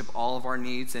worship all of our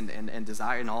needs and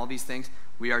desire and all of these things.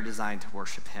 We are designed to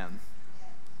worship him.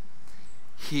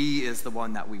 He is the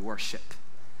one that we worship.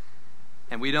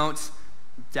 And we don't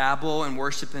dabble and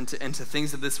worship into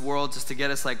things of this world just to get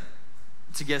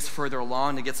us further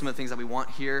along, to get some of the things that we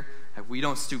want here. Like, we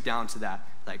don't stoop down to that.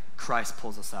 Like, Christ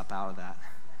pulls us up out of that.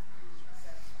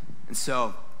 And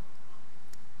so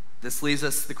this leaves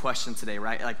us the question today,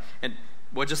 right? Like, and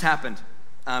what just happened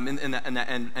in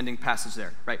that ending passage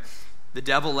there, right? The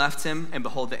devil left him, and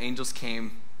behold, the angels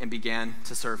came and began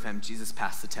to serve him. Jesus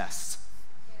passed the test.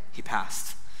 He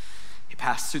passed. He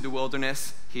passed through the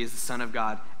wilderness. He is the Son of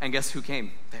God. And guess who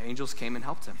came? The angels came and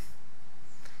helped him.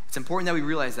 It's important that we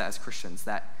realize that as Christians,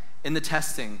 that in the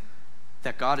testing,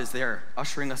 that God is there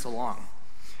ushering us along.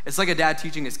 It's like a dad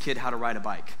teaching his kid how to ride a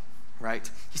bike, right?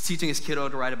 He's teaching his kid how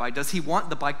to ride a bike. Does he want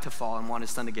the bike to fall and want his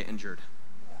son to get injured?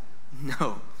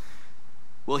 No.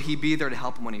 Will he be there to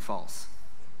help him when he falls?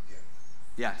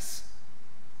 Yes.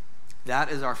 That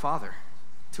is our Father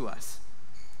to us.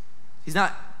 He's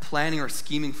not planning or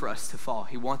scheming for us to fall.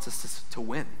 He wants us to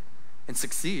win and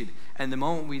succeed. And the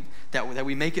moment that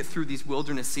we make it through these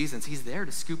wilderness seasons, he's there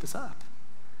to scoop us up.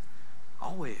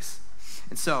 Always.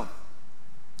 And so,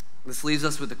 this leaves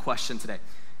us with the question today.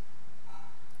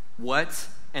 What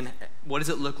does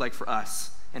it look like for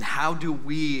us? And how do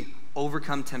we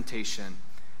overcome temptation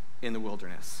in the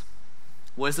wilderness?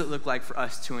 What does it look like for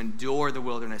us to endure the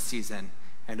wilderness season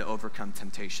and to overcome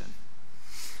temptation?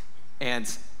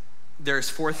 And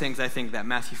there's 4 things I think that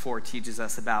Matthew 4 teaches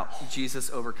us about Jesus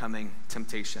overcoming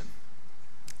temptation.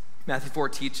 Matthew 4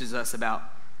 teaches us about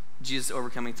Jesus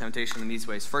overcoming temptation in these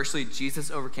ways. Firstly,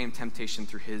 Jesus overcame temptation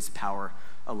through his power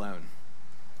alone.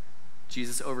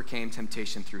 Jesus overcame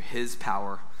temptation through his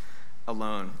power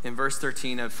alone. In verse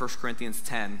 13 of 1 Corinthians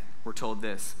 10, we're told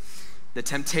this: the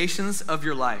temptations of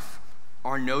your life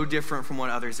are no different from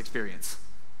what others experience.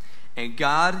 And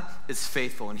God is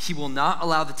faithful, and he will not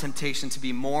allow the temptation to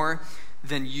be more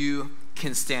than you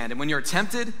can stand. And when you're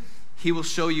tempted, he will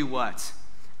show you what?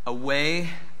 A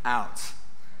way out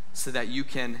so that you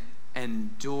can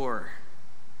endure.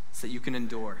 So that you can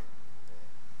endure.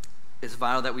 It's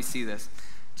vital that we see this.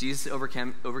 Jesus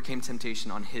overcame temptation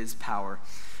on his power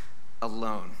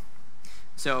alone.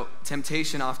 So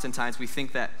temptation, oftentimes we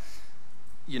think that,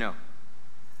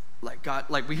 like God,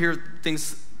 like we hear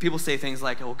things, people say things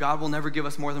like, oh, God will never give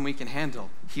us more than we can handle.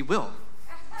 He will.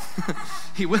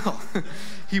 He will.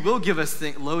 He will give us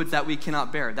loads that we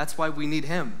cannot bear. That's why we need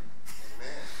him.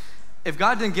 Amen. If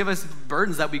God didn't give us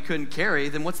burdens that we couldn't carry,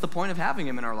 then what's the point of having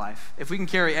him in our life? If we can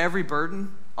carry every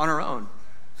burden on our own.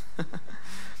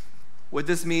 What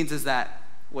this means is that,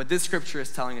 what this scripture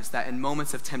is telling us, that in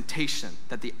moments of temptation,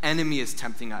 that the enemy is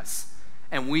tempting us,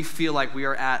 and we feel like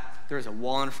there is a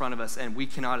wall in front of us, and we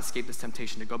cannot escape this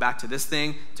temptation to go back to this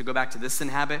thing, to go back to this sin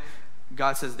habit,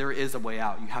 God says there is a way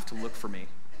out. You have to look for me.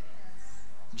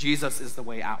 Jesus is the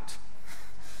way out.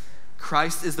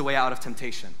 Christ is the way out of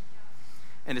temptation.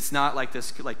 And it's not like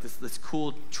this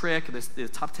cool trick, the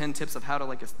top 10 tips of how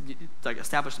to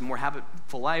establish a more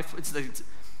habitful life. It's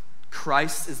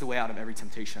Christ is the way out of every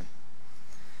temptation.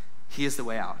 He is the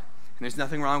way out. And there's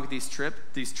nothing wrong with these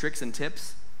tricks and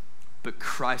tips, but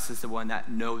Christ is the one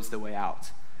that knows the way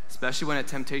out. Especially when a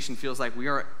temptation feels like we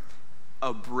are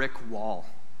a brick wall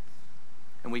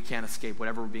and we can't escape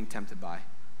whatever we're being tempted by.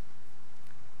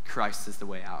 Christ is the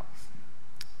way out.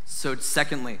 So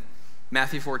secondly,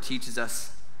 Matthew 4 teaches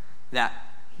us that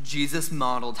Jesus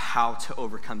modeled how to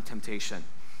overcome temptation.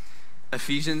 At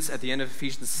the end of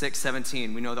Ephesians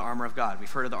 6:17, we know the armor of God.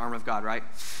 We've heard of the armor of God, right?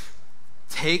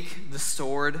 Take the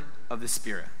sword of the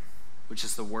Spirit, which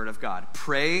is the word of God.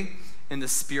 Pray in the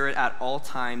Spirit at all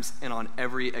times and on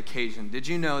every occasion. Did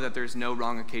you know that there's no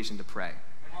wrong occasion to pray?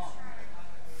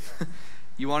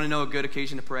 You want to know a good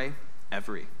occasion to pray?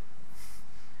 Every.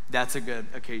 That's a good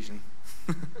occasion.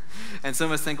 And some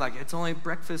of us think like, it's only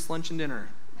breakfast, lunch, and dinner,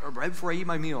 or right before I eat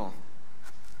my meal.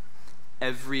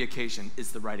 Every occasion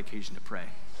is the right occasion to pray.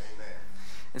 Amen.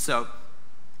 And so,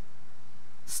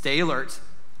 stay alert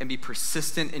and be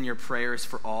persistent in your prayers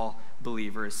for all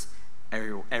believers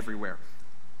everywhere.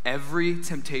 Every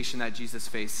temptation that Jesus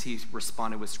faced, he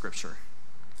responded with scripture.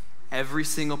 Every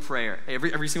single prayer,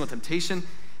 every single temptation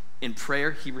in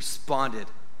prayer, he responded.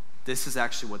 This is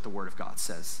actually what the word of God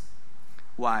says.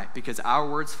 Why? Because our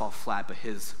words fall flat, but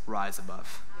his rise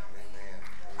above.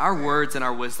 Our words and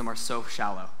our wisdom are so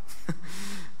shallow.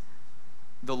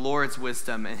 The Lord's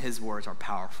wisdom and his words are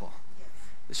powerful.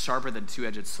 It's sharper than a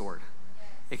two-edged sword.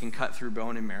 It can cut through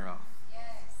bone and marrow.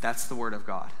 That's the word of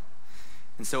God.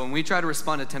 And so when we try to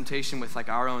respond to temptation with like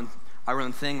our own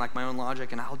thing, like my own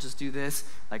logic, and I'll just do this,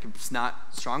 like it's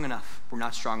not strong enough. We're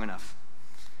not strong enough.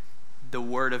 The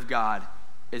word of God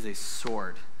is a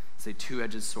sword. It's a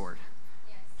two-edged sword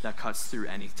that cuts through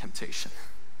any temptation.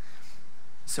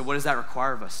 So what does that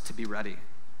require of us? To be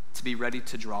ready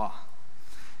to draw.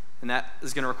 And that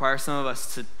is going to require some of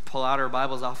us to pull out our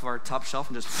Bibles off of our top shelf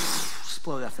and just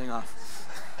blow that thing off.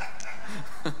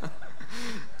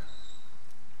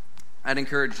 I'd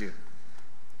encourage you,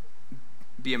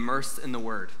 be immersed in the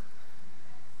word.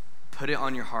 Put it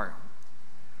on your heart.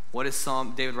 What does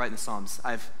David write in the Psalms?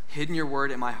 I've hidden your word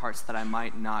in my heart so that I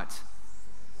might not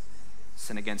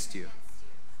sin against you.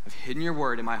 I've hidden your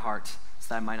word in my heart so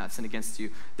that I might not sin against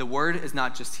you. The word is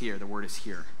not just here, the word is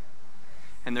here.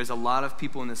 And there's a lot of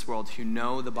people in this world who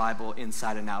know the Bible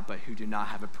inside and out, but who do not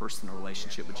have a personal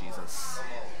relationship with Jesus.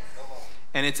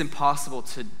 And it's impossible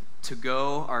to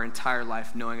go our entire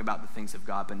life knowing about the things of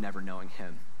God, but never knowing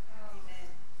him.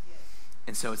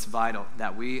 And so it's vital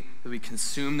that we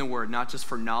consume the word, not just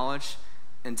for knowledge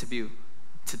and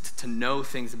to know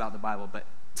things about the Bible, but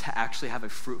to actually have a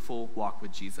fruitful walk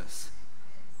with Jesus.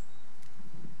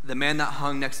 The man that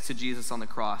hung next to Jesus on the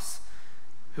cross,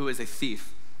 who was a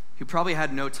thief, who probably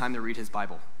had no time to read his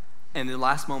Bible, and in the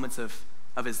last moments of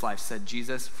his life said,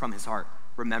 Jesus, from his heart,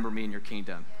 remember me in your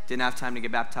kingdom. Didn't have time to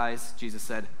get baptized. Jesus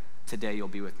said, today you'll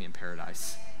be with me in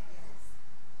paradise.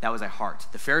 That was a heart.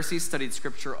 The Pharisees studied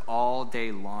scripture all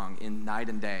day long, in night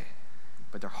and day,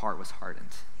 but their heart was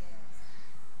hardened.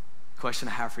 The question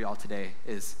I have for y'all today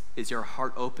is your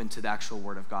heart open to the actual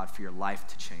word of God for your life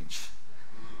to change?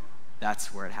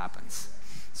 That's where it happens.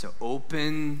 So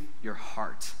open your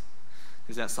heart.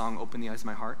 There's that song, Open the Eyes of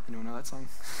My Heart. Anyone know that song?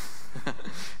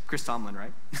 Chris Tomlin,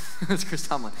 right? It's Chris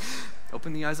Tomlin.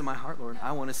 Open the eyes of my heart, Lord.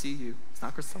 I want to see you. It's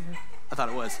not Chris Tomlin? I thought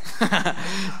it was.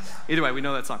 Either way, we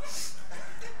know that song.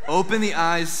 Open the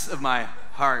eyes of my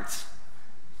heart.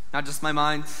 Not just my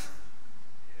mind,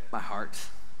 my heart.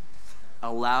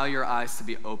 Allow your eyes to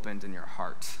be opened in your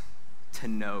heart to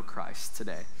know Christ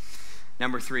today.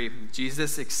 Number 3,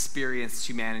 Jesus experienced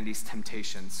humanity's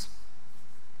temptations.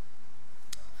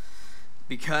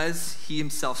 Because he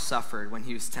himself suffered when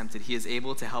he was tempted, he is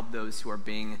able to help those who are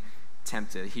being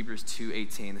tempted. Hebrews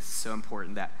 2:18, this is so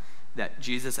important that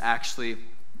Jesus actually,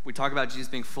 we talk about Jesus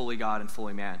being fully God and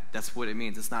fully man. That's what it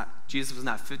means. It's not, Jesus was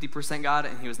not 50% God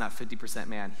and he was not 50%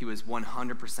 man. He was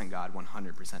 100% God,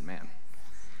 100% man.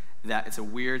 That it's a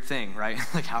weird thing, right?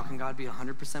 Like, how can God be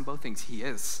 100% both things? He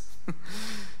is.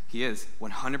 He is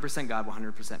 100% God,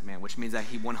 100% man, which means that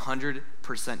he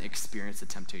 100% experienced the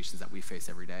temptations that we face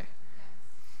every day.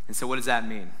 And so what does that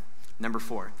mean? Number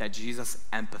 4, that Jesus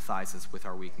empathizes with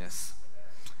our weakness.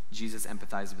 Jesus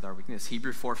empathizes with our weakness.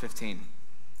 Hebrews 4:15.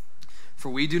 For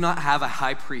we do not have a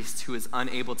high priest who is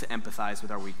unable to empathize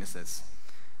with our weaknesses.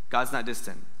 God's not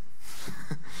distant.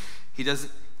 He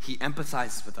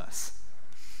empathizes with us.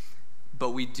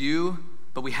 But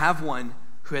we have one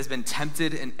who has been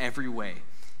tempted in every way,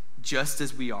 just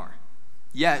as we are.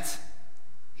 Yet,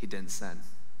 he didn't sin.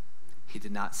 He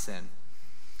did not sin.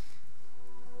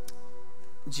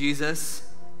 Jesus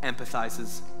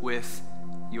empathizes with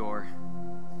your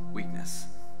weakness.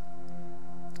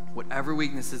 Whatever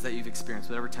weaknesses that you've experienced,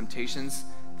 whatever temptations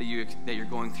that you're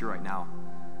going through right now,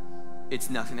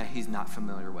 it's nothing that he's not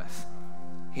familiar with.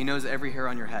 He knows every hair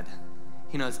on your head.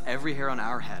 He knows every hair on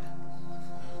our head.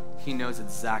 He knows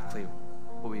exactly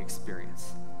what we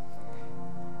experience.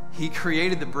 He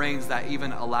created the brains that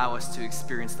even allow us to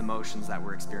experience the emotions that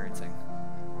we're experiencing.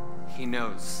 He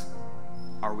knows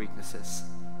our weaknesses.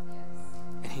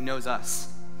 And he knows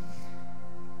us.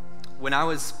 When I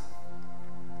was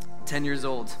 10 years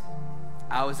old,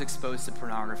 I was exposed to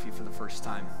pornography for the first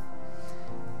time.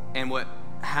 And what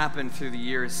happened through the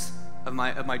years of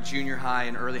my junior high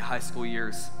and early high school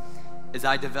years is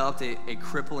I developed a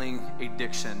crippling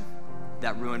addiction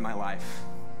that ruined my life.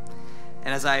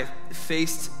 And as I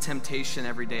faced temptation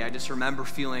every day, I just remember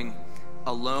feeling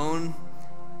alone,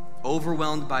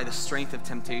 overwhelmed by the strength of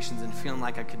temptations and feeling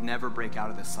like I could never break out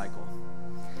of this cycle.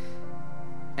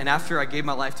 And after I gave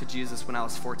my life to Jesus when I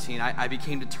was 14, I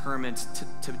became determined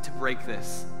to break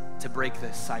this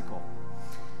cycle.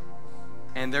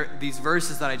 And these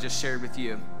verses that I just shared with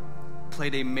you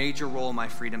played a major role in my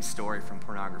freedom story from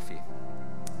pornography,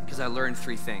 because I learned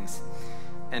 3 things.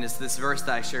 And it's this verse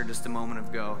that I shared just a moment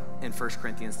ago in 1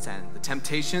 Corinthians 10. The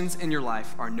temptations in your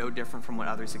life are no different from what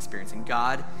others experience, and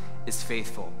God is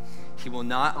faithful. He will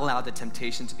not allow the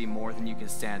temptation to be more than you can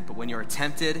stand, but when you are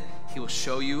tempted, he will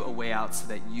show you a way out so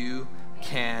that you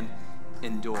can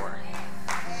endure.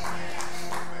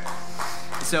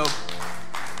 So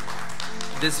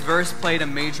this verse played a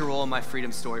major role in my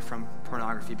freedom story from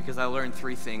pornography, because I learned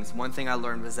 3 things. One thing I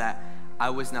learned was that I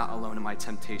was not alone in my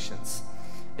temptations.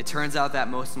 It turns out that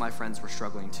most of my friends were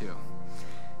struggling too.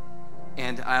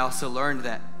 And I also learned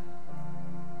that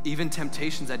even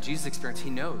temptations that Jesus experienced, he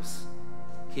knows.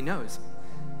 He knows,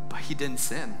 but he didn't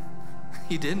sin.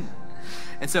 He didn't.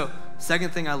 And so,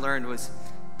 second thing I learned was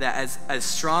that as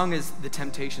strong as the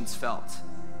temptations felt,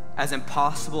 as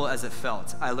impossible as it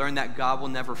felt, I learned that God will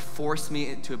never force me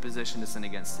into a position to sin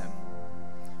against him.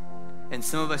 And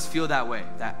some of us feel that way,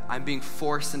 that I'm being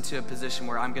forced into a position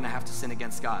where I'm gonna have to sin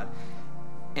against God.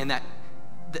 And that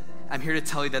I'm here to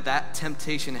tell you that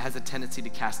temptation has a tendency to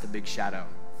cast a big shadow.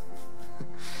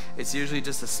 It's usually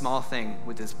just a small thing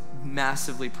with this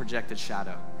massively projected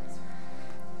shadow.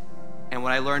 And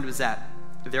what I learned was that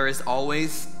there is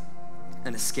always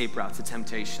an escape route to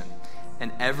temptation.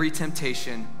 And every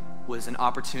temptation was an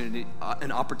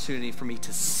opportunity for me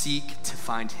to seek to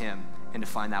find him and to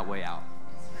find that way out.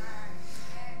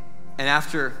 And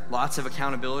after lots of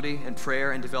accountability and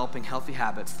prayer and developing healthy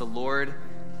habits, the Lord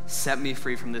set me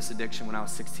free from this addiction when I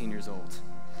was 16 years old.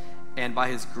 And by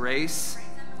his grace,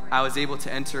 I was able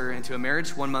to enter into a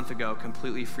marriage 1 month ago,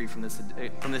 completely free from this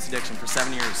addiction for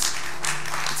 7 years.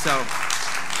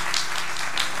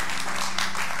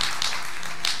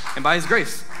 And by his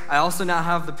grace, I also now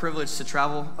have the privilege to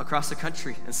travel across the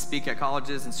country and speak at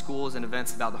colleges and schools and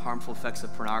events about the harmful effects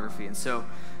of pornography. And so,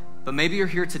 but maybe you're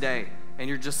here today and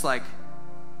you're just like,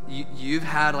 you've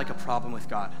had like a problem with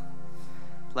God.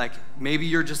 Like maybe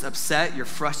you're just upset, you're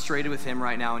frustrated with him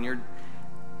right now, and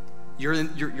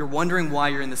you're wondering why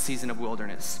you're in the season of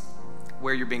wilderness,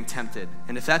 where you're being tempted.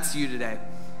 And if that's you today,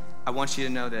 I want you to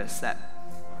know this, that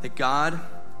God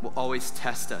will always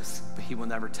test us, but he will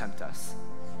never tempt us.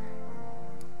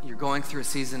 You're going through a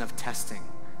season of testing.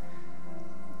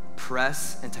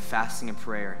 Press into fasting and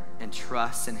prayer and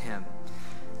trust in him.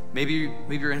 Maybe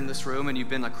you're in this room and you've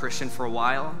been a Christian for a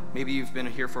while. Maybe you've been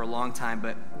here for a long time,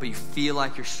 but you feel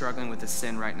like you're struggling with a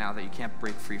sin right now that you can't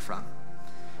break free from.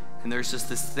 And there's just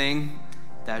this thing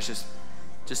that's just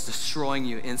destroying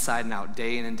you inside and out,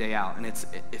 day in and day out. And it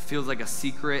feels like a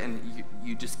secret, and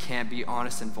you just can't be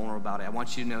honest and vulnerable about it. I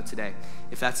want you to know today,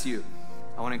 if that's you,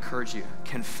 I want to encourage you,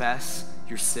 confess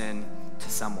your sin to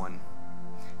someone.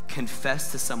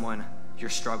 Confess to someone your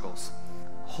struggles.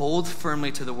 Hold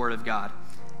firmly to the word of God,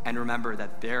 and remember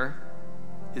that there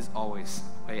is always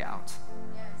a way out.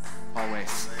 Yes.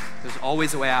 Always. There's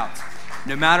always a way out.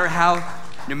 No matter how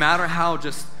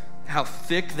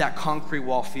thick that concrete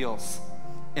wall feels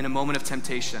in a moment of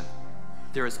temptation,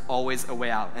 there is always a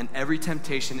way out. And every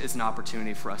temptation is an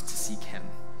opportunity for us to seek him.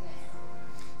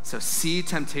 So see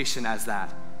temptation as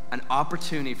that, an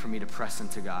opportunity for me to press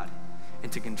into God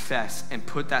and to confess and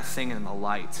put that thing in the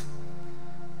light.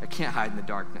 I can't hide in the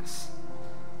darkness.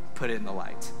 Put it in the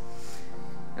light.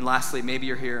 And lastly, maybe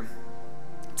you're here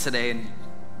today,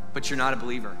 but you're not a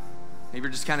believer. Maybe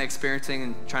you're just kind of experiencing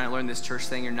and trying to learn this church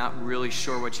thing. You're not really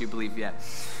sure what you believe yet.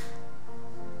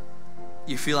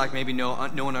 You feel like maybe no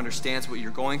one understands what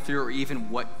you're going through, or even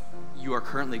what you are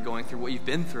currently going through, what you've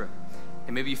been through.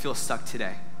 And maybe you feel stuck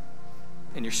today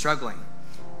and you're struggling.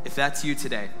 If that's you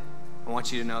today, I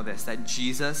want you to know this, that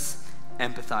Jesus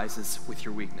empathizes with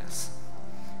your weakness.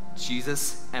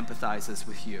 Jesus empathizes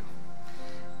with you.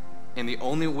 And the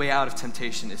only way out of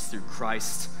temptation is through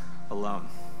Christ alone.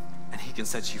 And he can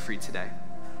set you free today.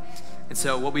 And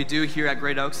so what we do here at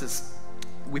Great Oaks is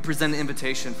we present an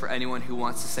invitation for anyone who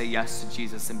wants to say yes to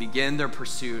Jesus and begin their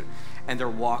pursuit and their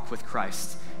walk with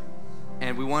Christ.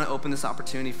 And we want to open this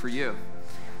opportunity for you.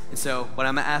 And so what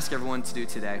I'm going to ask everyone to do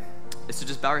today is to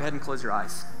just bow your head and close your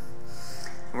eyes.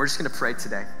 And we're just going to pray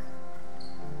today.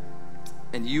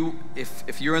 And you,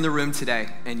 if you're in the room today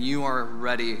and you are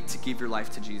ready to give your life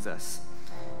to Jesus,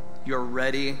 you're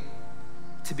ready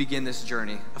to begin this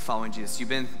journey of following Jesus. You've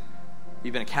been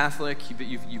a Catholic,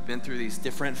 you've been through these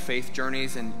different faith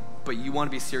journeys, but you want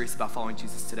to be serious about following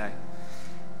Jesus today.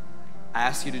 I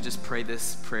ask you to just pray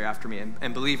this prayer after me.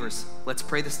 And believers, let's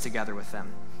pray this together with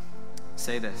them.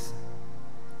 Say this.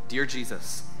 Dear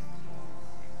Jesus,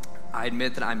 I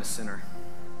admit that I'm a sinner.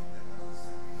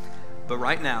 But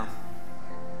right now,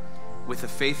 with the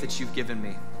faith that you've given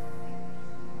me,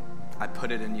 I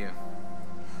put it in you.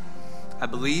 I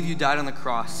believe you died on the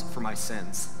cross for my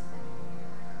sins.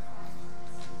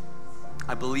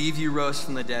 I believe you rose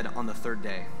from the dead on the third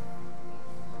day.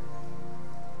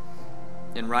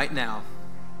 And right now,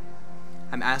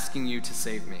 I'm asking you to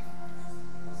save me.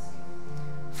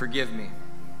 Forgive me.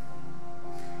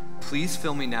 Please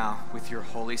fill me now with your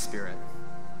Holy Spirit.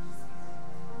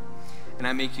 And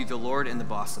I make you the Lord and the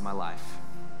boss of my life.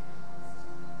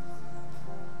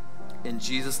 In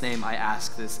Jesus' name, I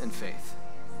ask this in faith.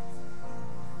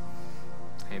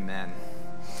 Amen.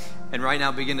 And right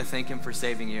now, begin to thank him for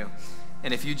saving you.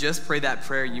 And if you just prayed that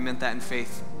prayer, you meant that in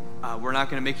faith, we're not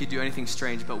going to make you do anything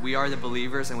strange, but we are the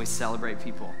believers and we celebrate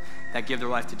people that give their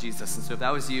life to Jesus. And so if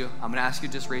that was you, I'm going to ask you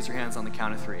to just raise your hands on the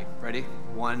count of 3. Ready?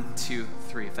 1, 2,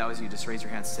 3. If that was you, just raise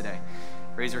your hands today.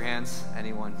 Raise your hands.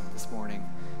 Anyone this morning?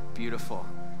 Beautiful.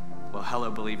 Well, hello,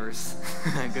 believers.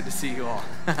 Good to see you all.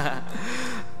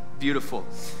 Beautiful.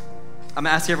 I'm going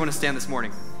to ask everyone to stand this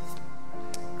morning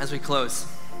as we close.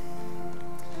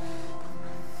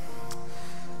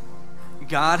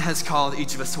 God has called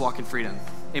each of us to walk in freedom.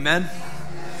 Amen?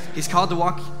 He's called you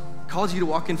to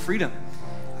walk in freedom.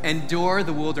 Endure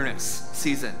the wilderness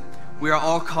season. We are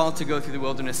all called to go through the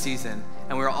wilderness season,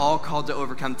 and we're all called to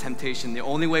overcome temptation. The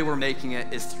only way we're making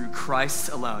it is through Christ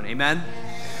alone. Amen?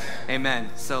 Amen.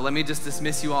 So let me just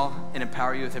dismiss you all and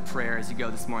empower you with a prayer as you go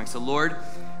this morning. So Lord,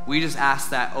 we just ask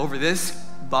that over this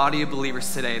body of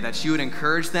believers today, that you would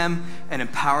encourage them and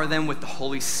empower them with the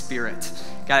Holy Spirit.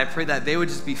 God, I pray that they would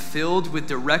just be filled with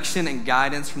direction and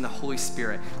guidance from the Holy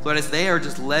Spirit. Lord, as they are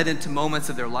just led into moments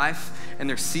of their life and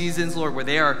their seasons, Lord, where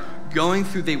they are going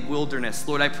through the wilderness,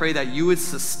 Lord, I pray that you would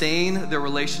sustain their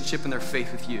relationship and their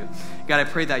faith with you. God, I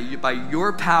pray that by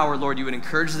your power, Lord, you would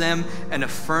encourage them and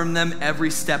affirm them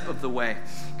every step of the way.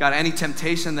 God, any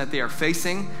temptation that they are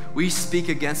facing, we speak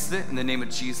against it in the name of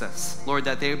Jesus. Lord,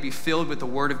 that they would be filled with the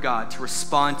word of God to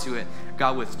respond to it,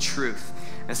 God, with truth.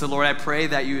 And so, Lord, I pray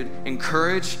that you would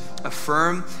encourage,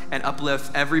 affirm, and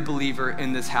uplift every believer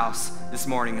in this house this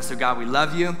morning. And so, God, we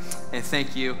love you and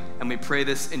thank you, and we pray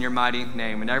this in your mighty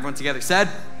name. And everyone together said,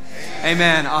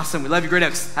 Amen. Awesome. We love you, Great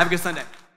Oaks. Have a good Sunday.